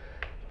condemn.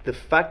 The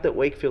fact that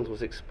Wakefield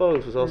was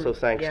exposed was also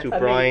thanks to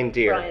Brian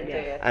Deer.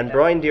 And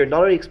Brian Deer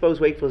not only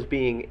exposed Wakefield as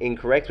being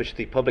incorrect, which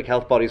the public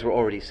health bodies were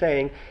already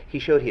saying, he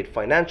showed he had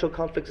financial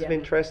conflicts of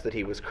interest, that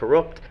he was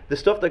corrupt, the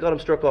stuff that got him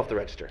struck off the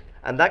register.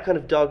 And that kind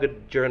of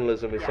dogged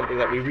journalism is something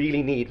that we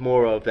really need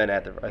more of than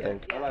ever, I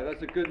think. All right,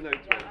 that's a good note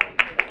to end.